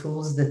reliable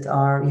tools that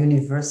are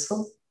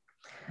universal,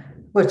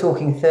 we're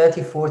talking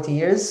 30, 40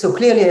 years. So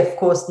clearly, of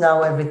course,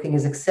 now everything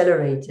is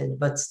accelerated,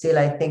 but still,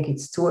 I think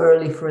it's too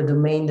early for a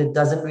domain that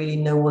doesn't really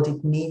know what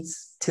it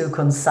needs to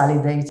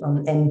consolidate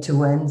on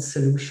end-to-end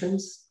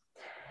solutions.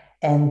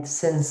 And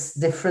since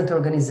different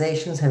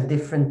organizations have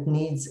different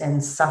needs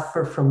and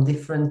suffer from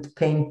different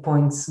pain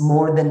points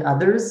more than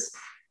others,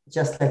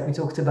 just like we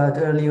talked about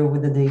earlier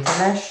with the data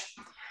mesh,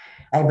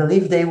 I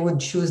believe they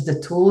would choose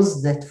the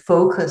tools that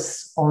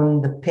focus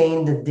on the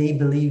pain that they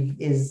believe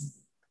is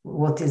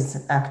what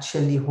is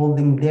actually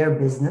holding their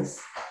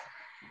business.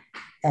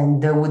 And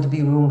there would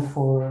be room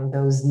for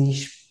those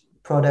niche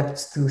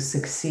products to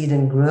succeed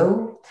and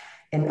grow.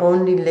 And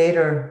only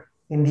later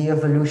in the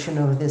evolution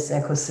of this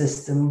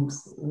ecosystem,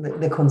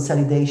 the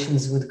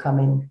consolidations would come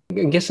in.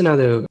 I guess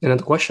another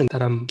question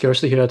that I'm curious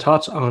to hear your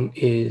thoughts on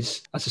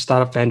is, as a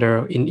startup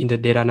vendor in the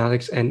data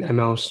analytics and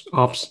ML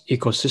ops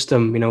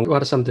ecosystem,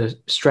 what are some of the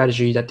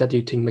strategies that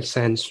you think make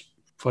sense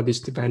for these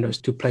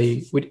vendors to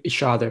play with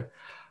each other?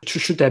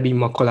 Should there be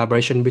more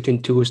collaboration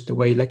between tools, the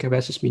way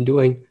LakeFS has been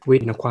doing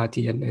with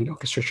quality and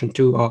orchestration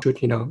too, or should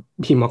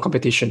be more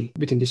competition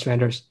between these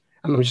vendors?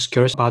 I'm just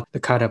curious about the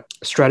kind of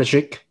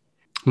strategic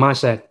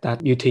mindset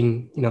that you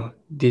think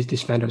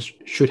these vendors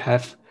should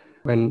have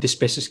when this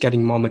space is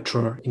getting more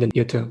mature in the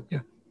near term.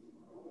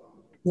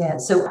 Yeah.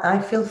 So I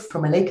feel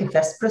from a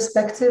LakeFS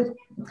perspective,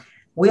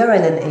 we are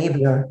an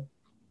enabler.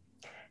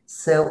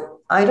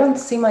 So I don't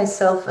see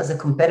myself as a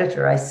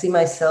competitor. I see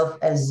myself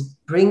as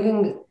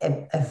bringing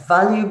a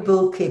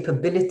valuable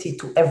capability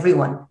to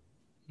everyone.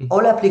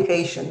 All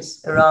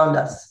applications around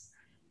us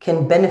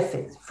can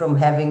benefit from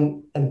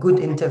having a good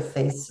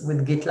interface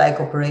with Git-like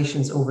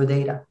operations over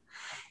data.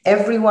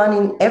 Everyone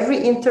in every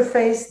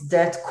interface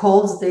that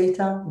calls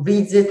data,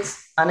 reads it,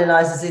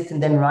 analyzes it,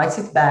 and then writes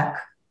it back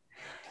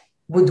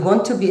would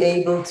want to be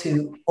able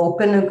to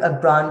open a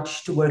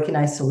branch to work in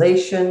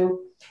isolation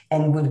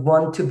and would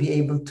want to be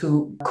able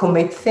to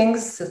commit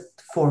things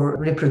for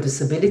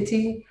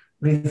reproducibility,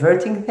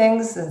 reverting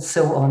things, and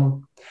so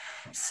on.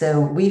 So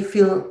we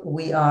feel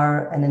we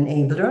are an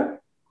enabler.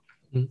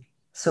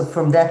 So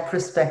from that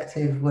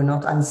perspective, we're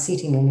not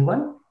unseating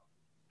anyone.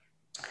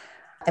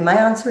 Am I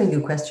answering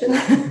your question?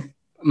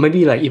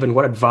 Maybe even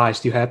what advice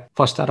do you have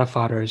for startup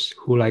founders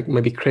who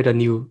maybe create a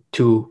new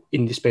tool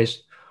in this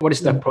space? What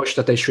is the approach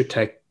that they should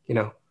take,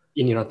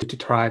 to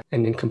thrive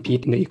and then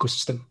compete in the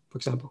ecosystem, for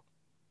example?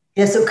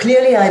 Yeah, so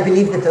clearly I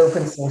believe that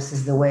open source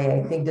is the way.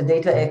 I think the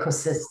data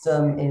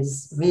ecosystem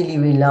is really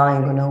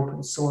relying on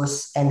open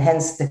source, and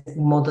hence the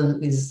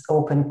model is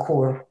open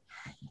core.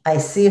 I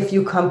see a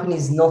few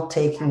companies not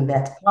taking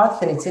that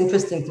path, and it's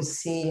interesting to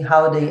see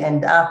how they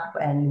end up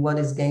and what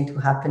is going to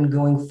happen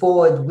going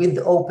forward with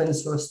open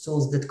source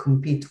tools that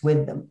compete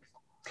with them.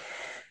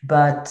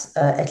 But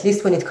at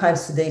least when it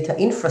comes to data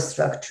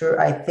infrastructure,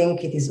 I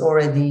think it is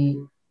already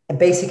a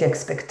basic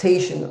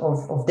expectation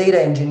of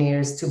data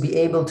engineers to be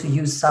able to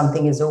use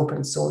something as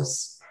open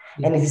source.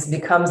 And it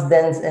becomes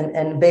then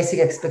a basic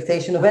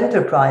expectation of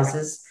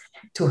enterprises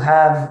to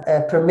have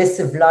a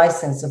permissive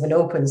license of an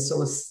open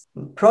source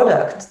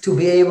product to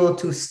be able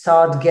to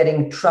start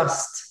getting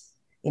trust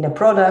in a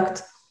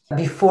product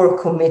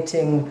before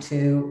committing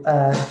to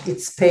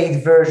its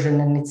paid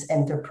version and its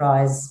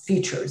enterprise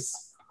features.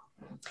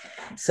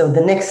 So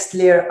the next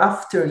layer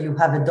after you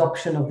have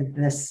adoption of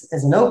this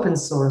as an open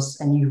source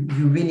and you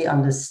really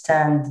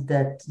understand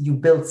that you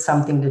built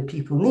something that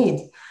people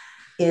need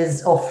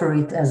is offer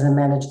it as a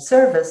managed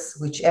service,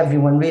 which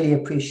everyone really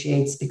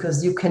appreciates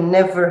because you can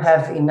never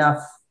have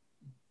enough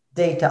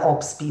data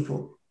ops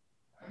people.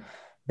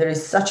 There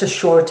is such a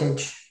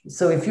shortage.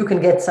 So if you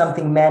can get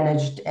something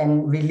managed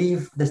and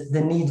relieve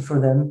the need for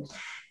them,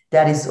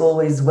 that is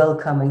always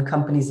welcome and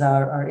companies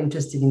are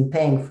interested in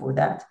paying for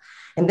that.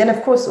 And then,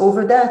 of course,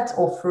 over that,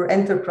 offer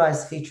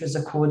enterprise features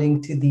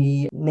according to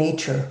the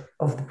nature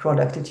of the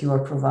product that you are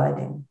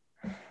providing.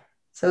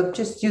 So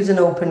just use an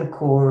open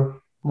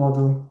core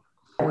model.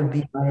 That would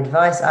be my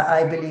advice.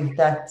 I believe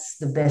that's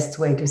the best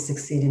way to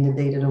succeed in the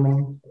data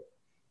domain.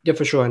 Yeah,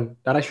 for sure. And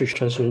that actually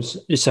translates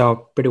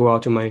itself pretty well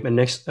to my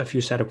next few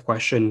set of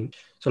questions.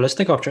 So let's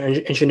take off your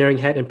engineering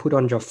hat and put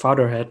on your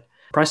founder hat.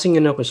 Pricing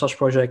an open source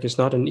project is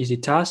not an easy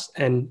task.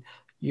 And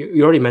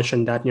you already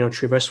mentioned that,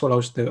 Traverse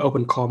follows the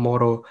open core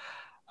model,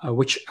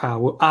 which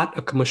will add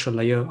a commercial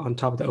layer on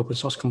top of the open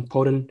source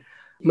component.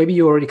 Maybe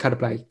you already kind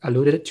of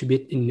alluded to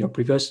it in your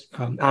previous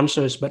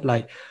answers, but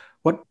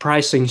what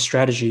pricing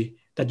strategy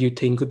that you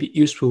think could be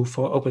useful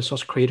for open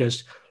source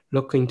creators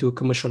looking to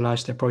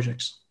commercialize their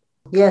projects?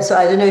 Yeah, so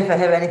I don't know if I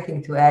have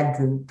anything to add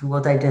to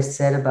what I just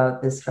said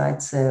about this,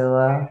 right?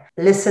 So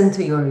listen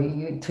to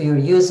your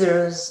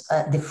users,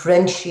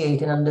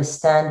 differentiate and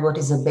understand what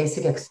is a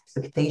basic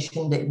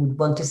expectation that you would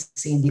want to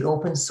see in the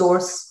open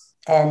source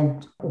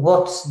and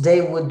what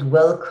they would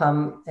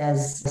welcome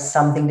as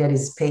something that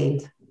is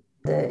paid.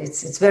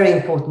 It's very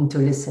important to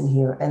listen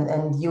here,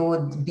 and you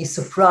would be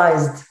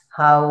surprised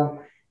how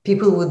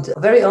people would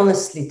very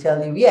honestly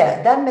tell you,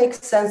 yeah, that makes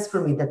sense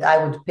for me that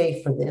I would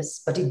pay for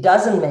this, but it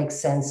doesn't make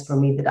sense for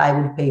me that I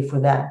would pay for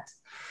that.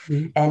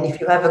 Mm-hmm. And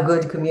if you have a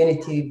good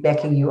community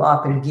backing you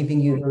up and giving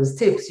you those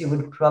tips, you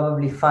would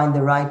probably find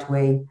the right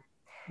way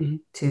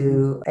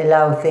to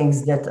allow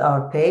things that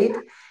are paid.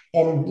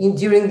 And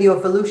during the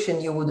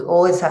evolution, you would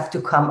always have to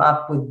come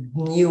up with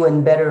new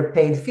and better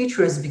paid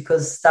features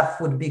because stuff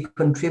would be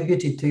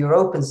contributed to your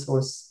open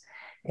source.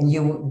 And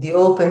the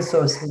open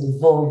source would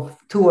evolve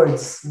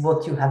towards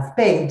what you have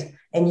paid,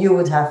 and you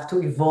would have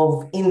to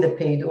evolve in the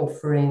paid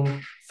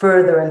offering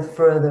further and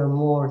further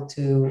more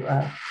to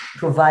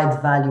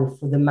provide value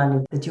for the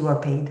money that you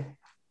are paid.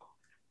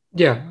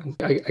 Yeah,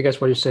 I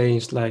guess what you're saying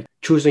is like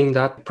choosing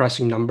that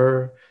pricing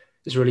number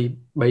is really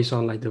based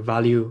on like the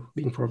value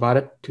being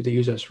provided to the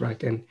users,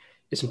 right? And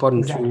it's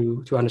important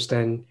to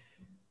understand,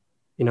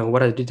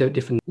 what are the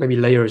different maybe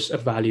layers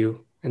of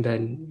value, and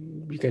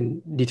then you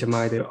can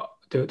determine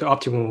the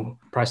optimal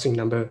pricing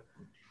number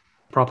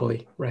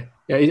properly, right?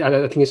 Yeah,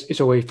 I think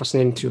it's always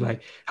fascinating to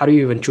like, how do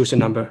you even choose a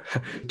number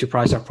to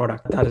price our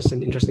product? That is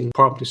an interesting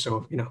problem to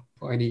solve,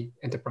 for any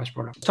enterprise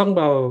product. Talking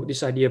about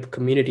this idea of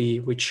community,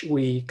 which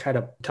we kind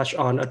of touch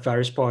on at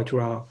various points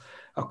throughout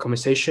our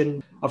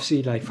conversation.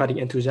 Obviously, like finding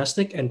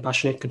enthusiastic and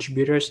passionate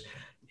contributors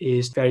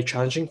is very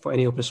challenging for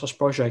any open source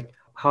project.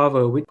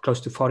 However, with close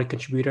to 40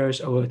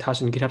 contributors, over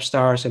 1,000 GitHub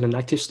stars, and an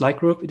active Slack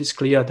group, it is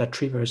clear that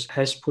Treeverse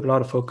has put a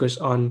lot of focus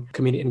on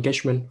community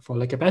engagement for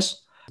LakeFS.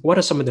 What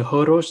are some of the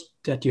hurdles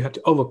that you have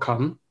to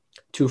overcome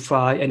to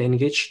find and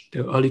engage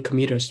the early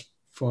committers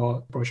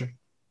for the project?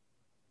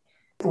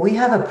 We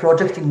have a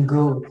project in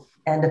Go,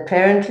 and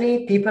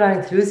apparently people are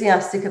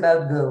enthusiastic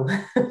about Go.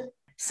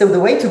 So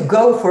the way to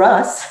go for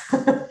us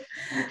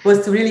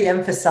was to really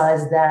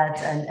emphasize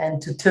that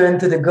and to turn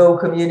to the Go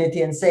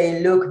community and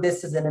say, look,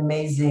 this is an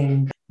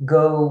amazing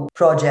Go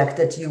project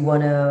that you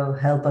want to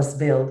help us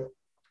build.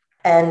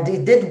 And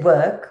it did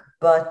work,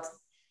 but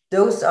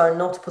those are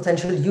not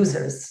potential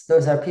users.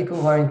 Those are people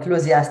who are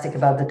enthusiastic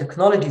about the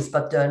technologies,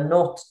 but they're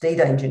not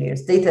data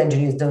engineers. Data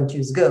engineers don't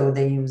use Go.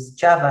 They use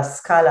Java,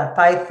 Scala,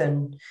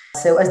 Python.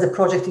 So as the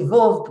project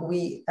evolved,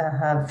 we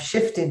have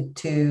shifted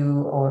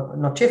to, or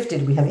not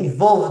shifted, we have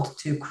evolved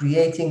to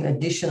creating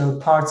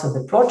additional parts of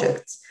the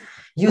project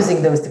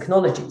using those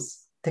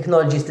technologies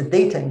that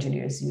data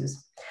engineers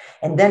use.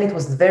 And then it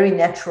was very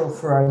natural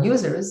for our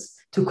users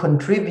to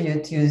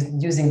contribute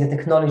using the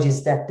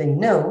technologies that they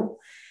know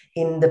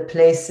in the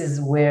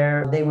places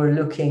where they were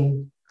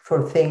looking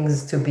for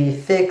things to be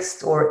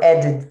fixed or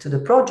added to the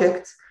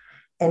project,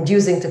 and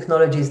using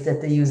technologies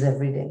that they use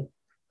every day.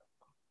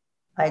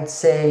 I'd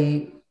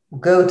say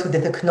go to the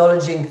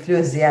technology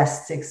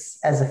enthusiasts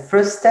as a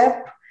first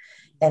step,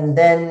 and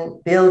then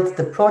build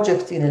the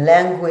project in a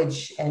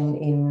language and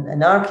in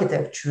an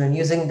architecture and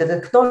using the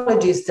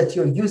technologies that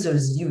your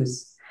users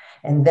use.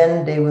 And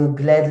then they will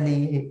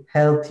gladly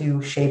help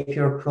you shape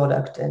your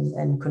product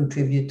and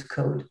contribute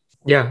code.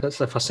 Yeah, that's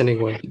a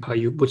fascinating way how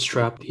you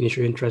bootstrap the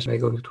initial interest by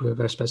going to a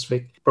very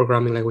specific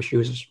programming language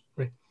users.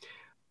 Right?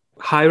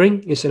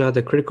 Hiring is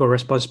another critical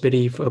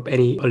responsibility for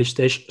any early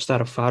stage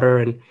startup founder.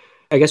 And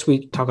I guess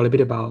we talk a little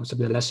bit about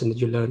some of the lessons that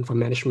you learned from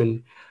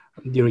management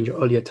during your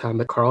earlier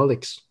time at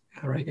Corolix,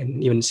 right?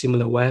 And even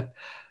SimilarWeb.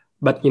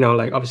 But,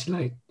 like obviously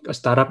like a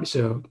startup is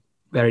a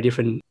very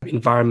different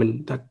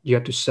environment that you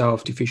have to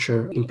serve to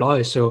future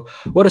employees. So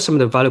what are some of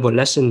the valuable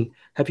lessons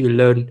have you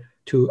learned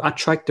to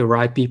attract the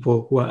right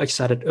people who are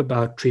excited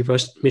about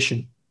Treeverse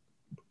mission?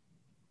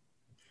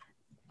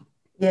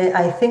 Yeah,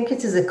 I think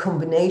it is a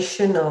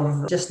combination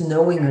of just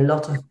knowing a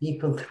lot of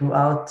people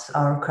throughout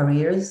our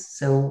careers.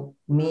 So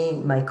me,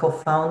 my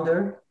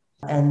co-founder,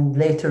 and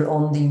later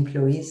on the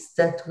employees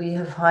that we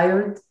have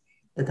hired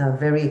that are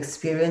very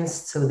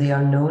experienced. So they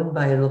are known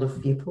by a lot of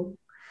people.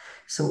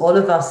 So all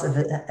of us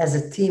as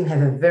a team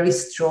have a very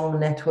strong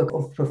network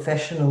of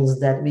professionals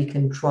that we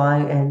can try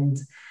and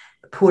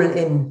pull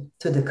in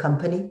to the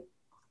company.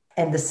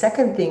 And the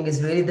second thing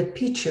is really the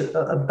pitch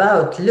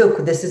about,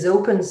 look, this is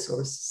open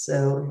source.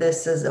 So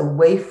this is a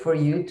way for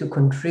you to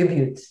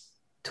contribute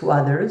to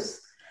others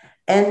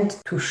and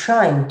to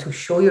shine, to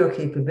show your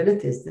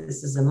capabilities.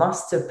 This is a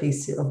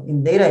masterpiece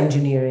in data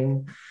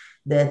engineering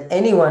that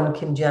anyone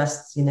can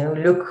just,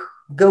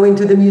 go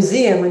into the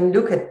museum and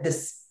look at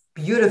this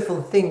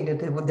beautiful thing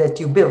that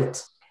you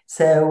built.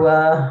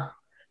 So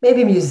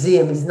maybe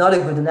museum is not a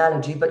good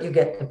analogy, but you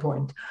get the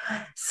point.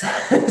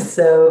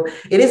 So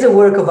it is a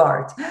work of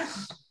art.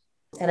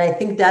 And I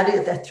think that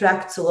it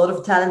attracts a lot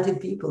of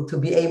talented people to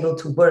be able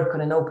to work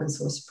on an open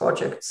source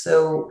project.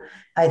 So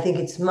I think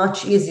it's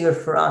much easier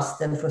for us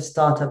than for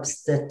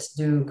startups that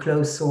do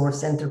closed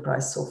source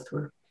enterprise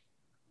software.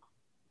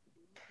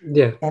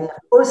 Yeah. And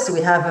of course,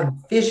 we have a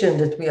vision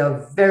that we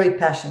are very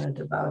passionate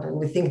about, and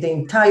we think the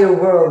entire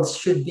world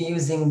should be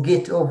using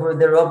Git over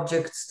their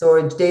object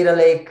storage data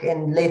lake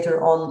and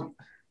later on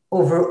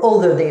over all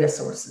their data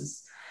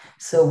sources.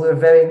 So we're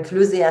very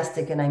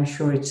enthusiastic, and I'm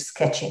sure it's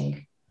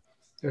catching.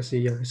 I see.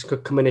 Yeah, it's a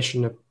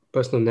combination of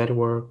personal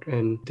network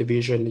and the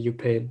vision that you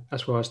paint,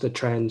 as well as the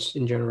trends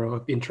in general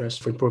of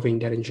interest for improving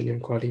data engineering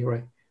quality,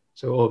 right?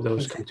 So all of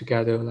those come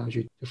together allows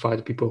you to find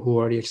the people who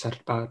are already excited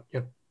about it.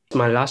 Yeah.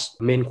 My last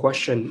main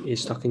question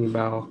is talking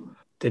about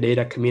the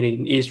data community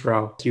in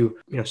Israel. You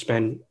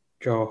spent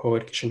your whole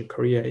education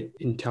career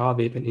in Tel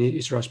Aviv and in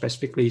Israel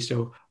specifically.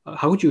 So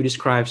how would you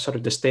describe sort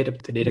of the state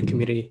of the data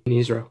community in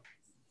Israel?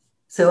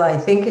 So I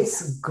think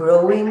it's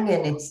growing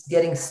and it's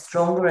getting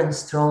stronger and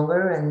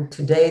stronger. And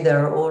today there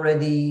are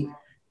already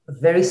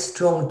very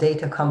strong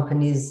data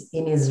companies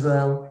in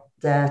Israel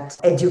that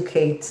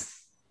educate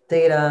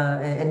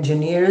data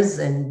engineers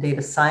and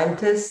data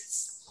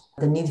scientists.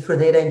 The need for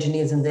data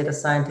engineers and data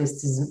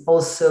scientists is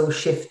also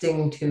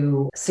shifting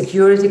to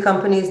security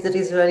companies that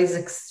Israel is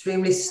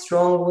extremely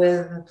strong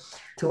with,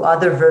 to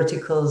other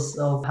verticals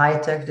of high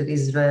tech that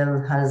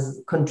Israel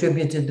has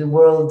contributed to the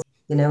world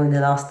in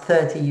the last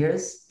 30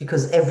 years,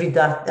 because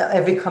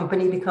every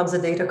company becomes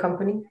a data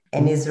company,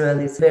 and Israel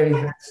is a very,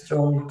 very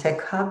strong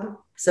tech hub.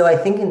 So I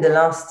think in the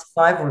last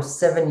 5 or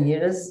 7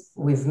 years,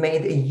 we've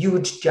made a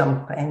huge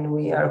jump, and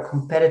we are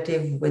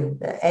competitive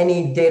with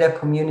any data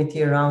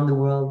community around the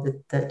world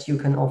that you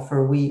can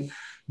offer. We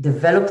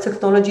develop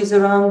technologies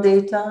around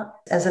data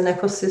as an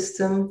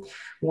ecosystem.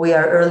 We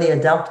are early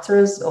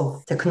adopters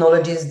of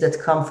technologies that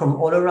come from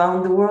all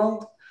around the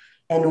world.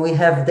 And we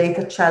have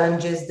data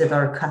challenges that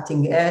are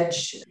cutting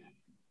edge.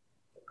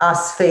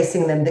 Us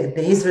facing them,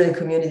 the Israeli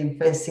community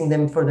facing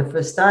them for the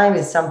first time,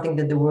 is something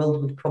that the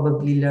world would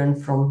probably learn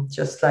from,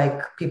 just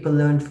like people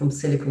learned from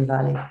Silicon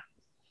Valley.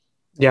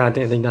 Yeah, I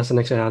think that's an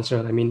excellent answer.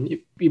 I mean,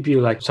 if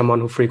you like someone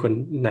who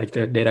frequent like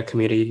the data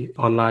community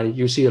online,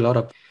 you see a lot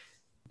of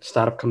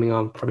startup coming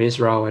on from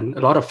Israel, and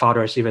a lot of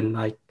founders even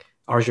like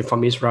origin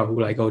from Israel who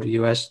like go to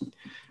US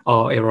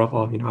or Europe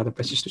or other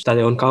places to start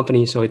their own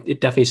company. So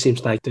it definitely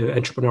seems like the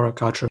entrepreneurial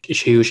culture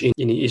is huge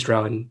in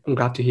Israel, and I'm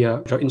glad to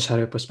hear your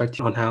insider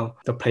perspective on how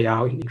they play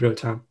out in real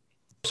time.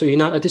 So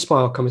at this point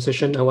of our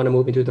conversation, I want to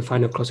move into the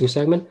final closing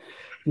segment,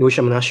 in which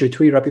I'm going to ask you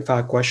 3 rapid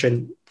fire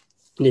questions,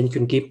 and then you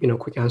can give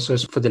quick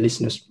answers for the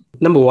listeners.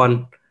 Number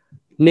 1,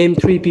 name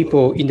 3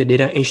 people in the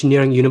data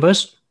engineering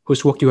universe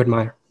whose work you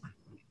admire.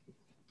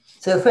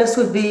 So first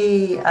would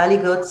be Ali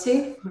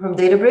Ghodsi from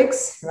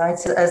Databricks, right?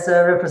 So as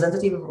a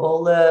representative of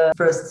all the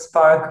first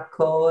Spark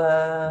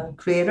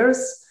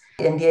co-creators,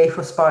 NDA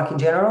for Spark in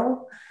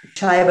general.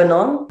 Shai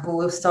Banon,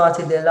 who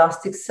started the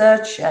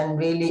Elasticsearch and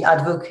really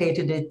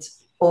advocated it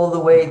all the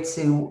way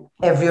to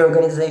every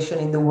organization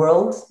in the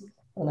world.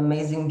 An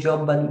amazing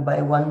job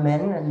by one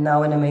man, and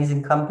now an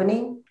amazing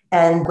company.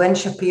 And Gwen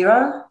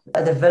Shapira,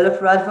 a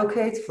developer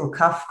advocate for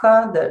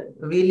Kafka that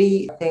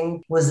really, I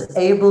think, was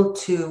able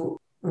to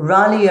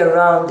rally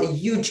around a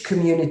huge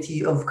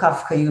community of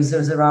Kafka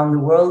users around the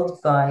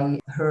world by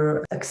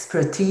her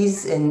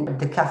expertise in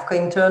the Kafka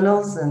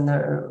internals and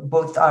her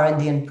both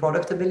R&D and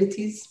product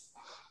abilities.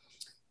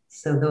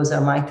 So those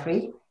are my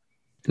 3.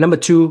 Number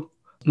 2,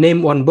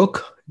 name 1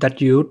 book that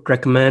you'd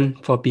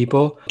recommend for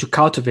people to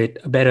cultivate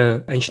a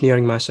better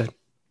engineering mindset.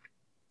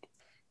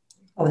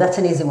 Oh, that's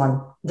an easy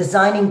one.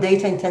 Designing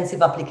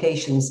Data-Intensive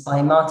Applications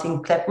by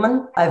Martin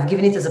Kleppmann. I've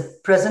given it as a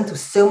present to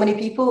so many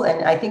people,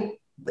 and I think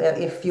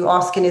if you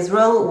ask in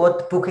Israel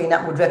what book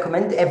Einat would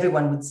recommend,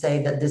 everyone would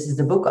say that this is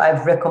the book.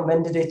 I've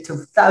recommended it to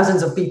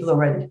thousands of people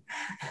already.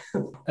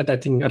 I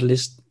think at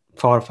least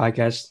 4 or 5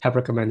 guys have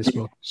recommended this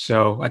book.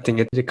 So I think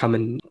it's a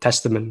common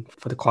testament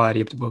for the quality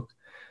of the book.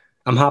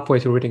 I'm halfway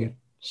through reading it,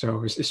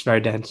 so it's very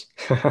dense.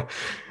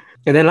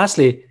 And then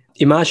lastly,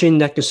 imagine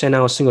that you send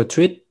out a single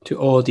tweet to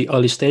all the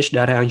early stage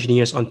data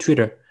engineers on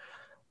Twitter.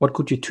 What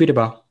could you tweet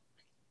about?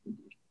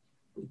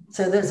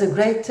 So there's a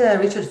great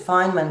Richard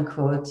Feynman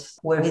quote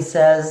where he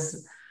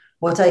says,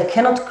 "What I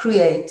cannot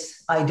create,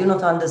 I do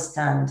not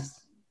understand."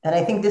 And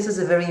I think this is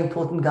a very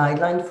important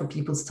guideline for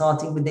people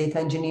starting with data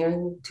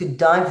engineering, to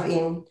dive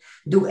in,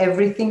 do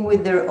everything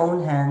with their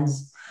own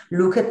hands,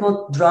 look at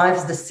what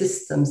drives the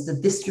systems, the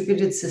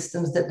distributed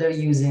systems that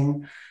they're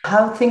using,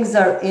 how things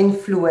are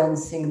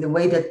influencing the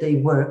way that they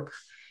work,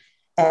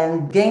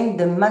 and gain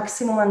the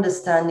maximum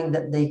understanding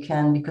that they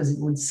can, because it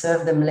would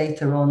serve them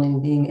later on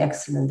in being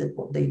excellent at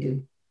what they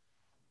do.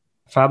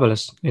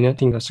 Fabulous. And I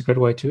think that's a great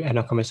way to end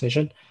our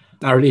conversation.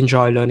 I really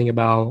enjoy learning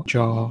about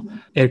your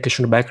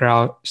educational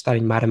background,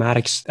 studying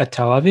mathematics at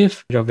Tel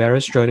Aviv, your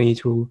various journey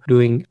through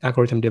doing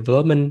algorithm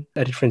development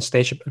at different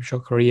stages of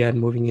your career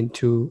and moving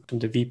into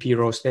the VP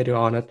roles later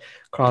on at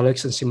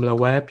Crowdlix and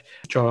SimilarWeb,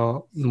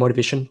 your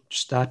motivation to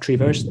start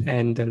Treeverse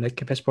and the Lake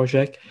Capes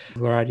project, a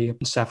variety of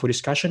insightful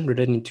discussion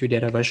relating to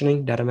data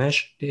versioning, data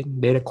mesh,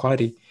 and data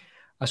quality,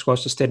 as well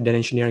as the state data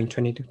engineering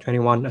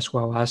 2021, as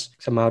well as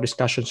some of our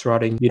discussions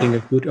surrounding building a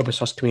good open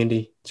source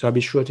community. So I'll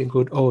be sure to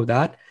include all of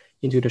that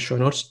into the show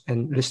notes,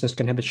 and listeners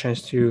can have a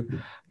chance to,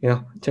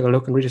 take a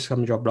look and read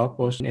some of your blog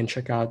posts and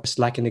check out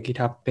Slack and the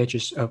GitHub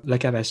pages of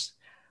LakeFS.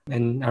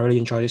 And I really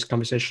enjoy this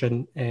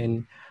conversation,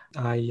 and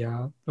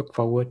I look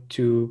forward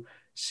to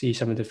see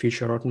some of the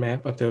future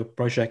roadmap of the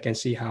project and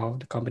see how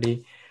the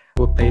company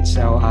will play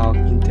itself out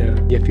in the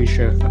near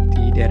future of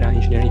the data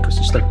engineering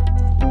ecosystem.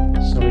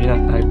 So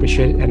I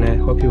appreciate it, and I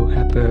hope you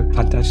have a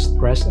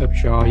fantastic rest of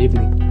your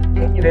evening.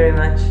 Thank you very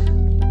much.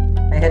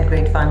 I had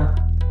great fun.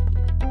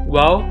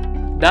 Well,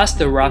 that's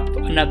the wrap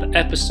for another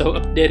episode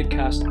of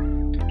Datacast.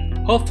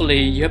 Hopefully,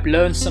 you have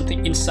learned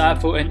something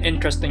insightful and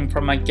interesting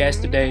from my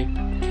guest today.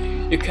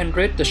 You can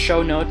read the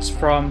show notes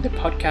from the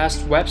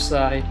podcast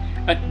website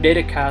at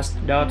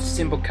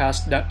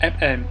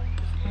datacast.simplecast.fm.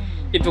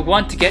 If you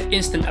want to get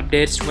instant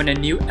updates when a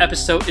new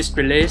episode is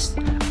released,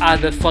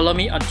 either follow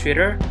me on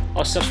Twitter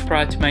or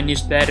subscribe to my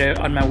newsletter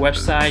on my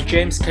website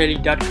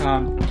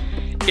jamescayley.com.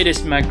 It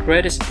is my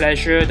greatest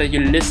pleasure that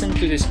you listen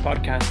to this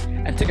podcast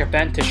and take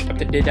advantage of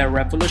the data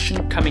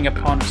revolution coming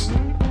upon us.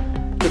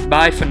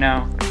 Goodbye for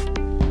now.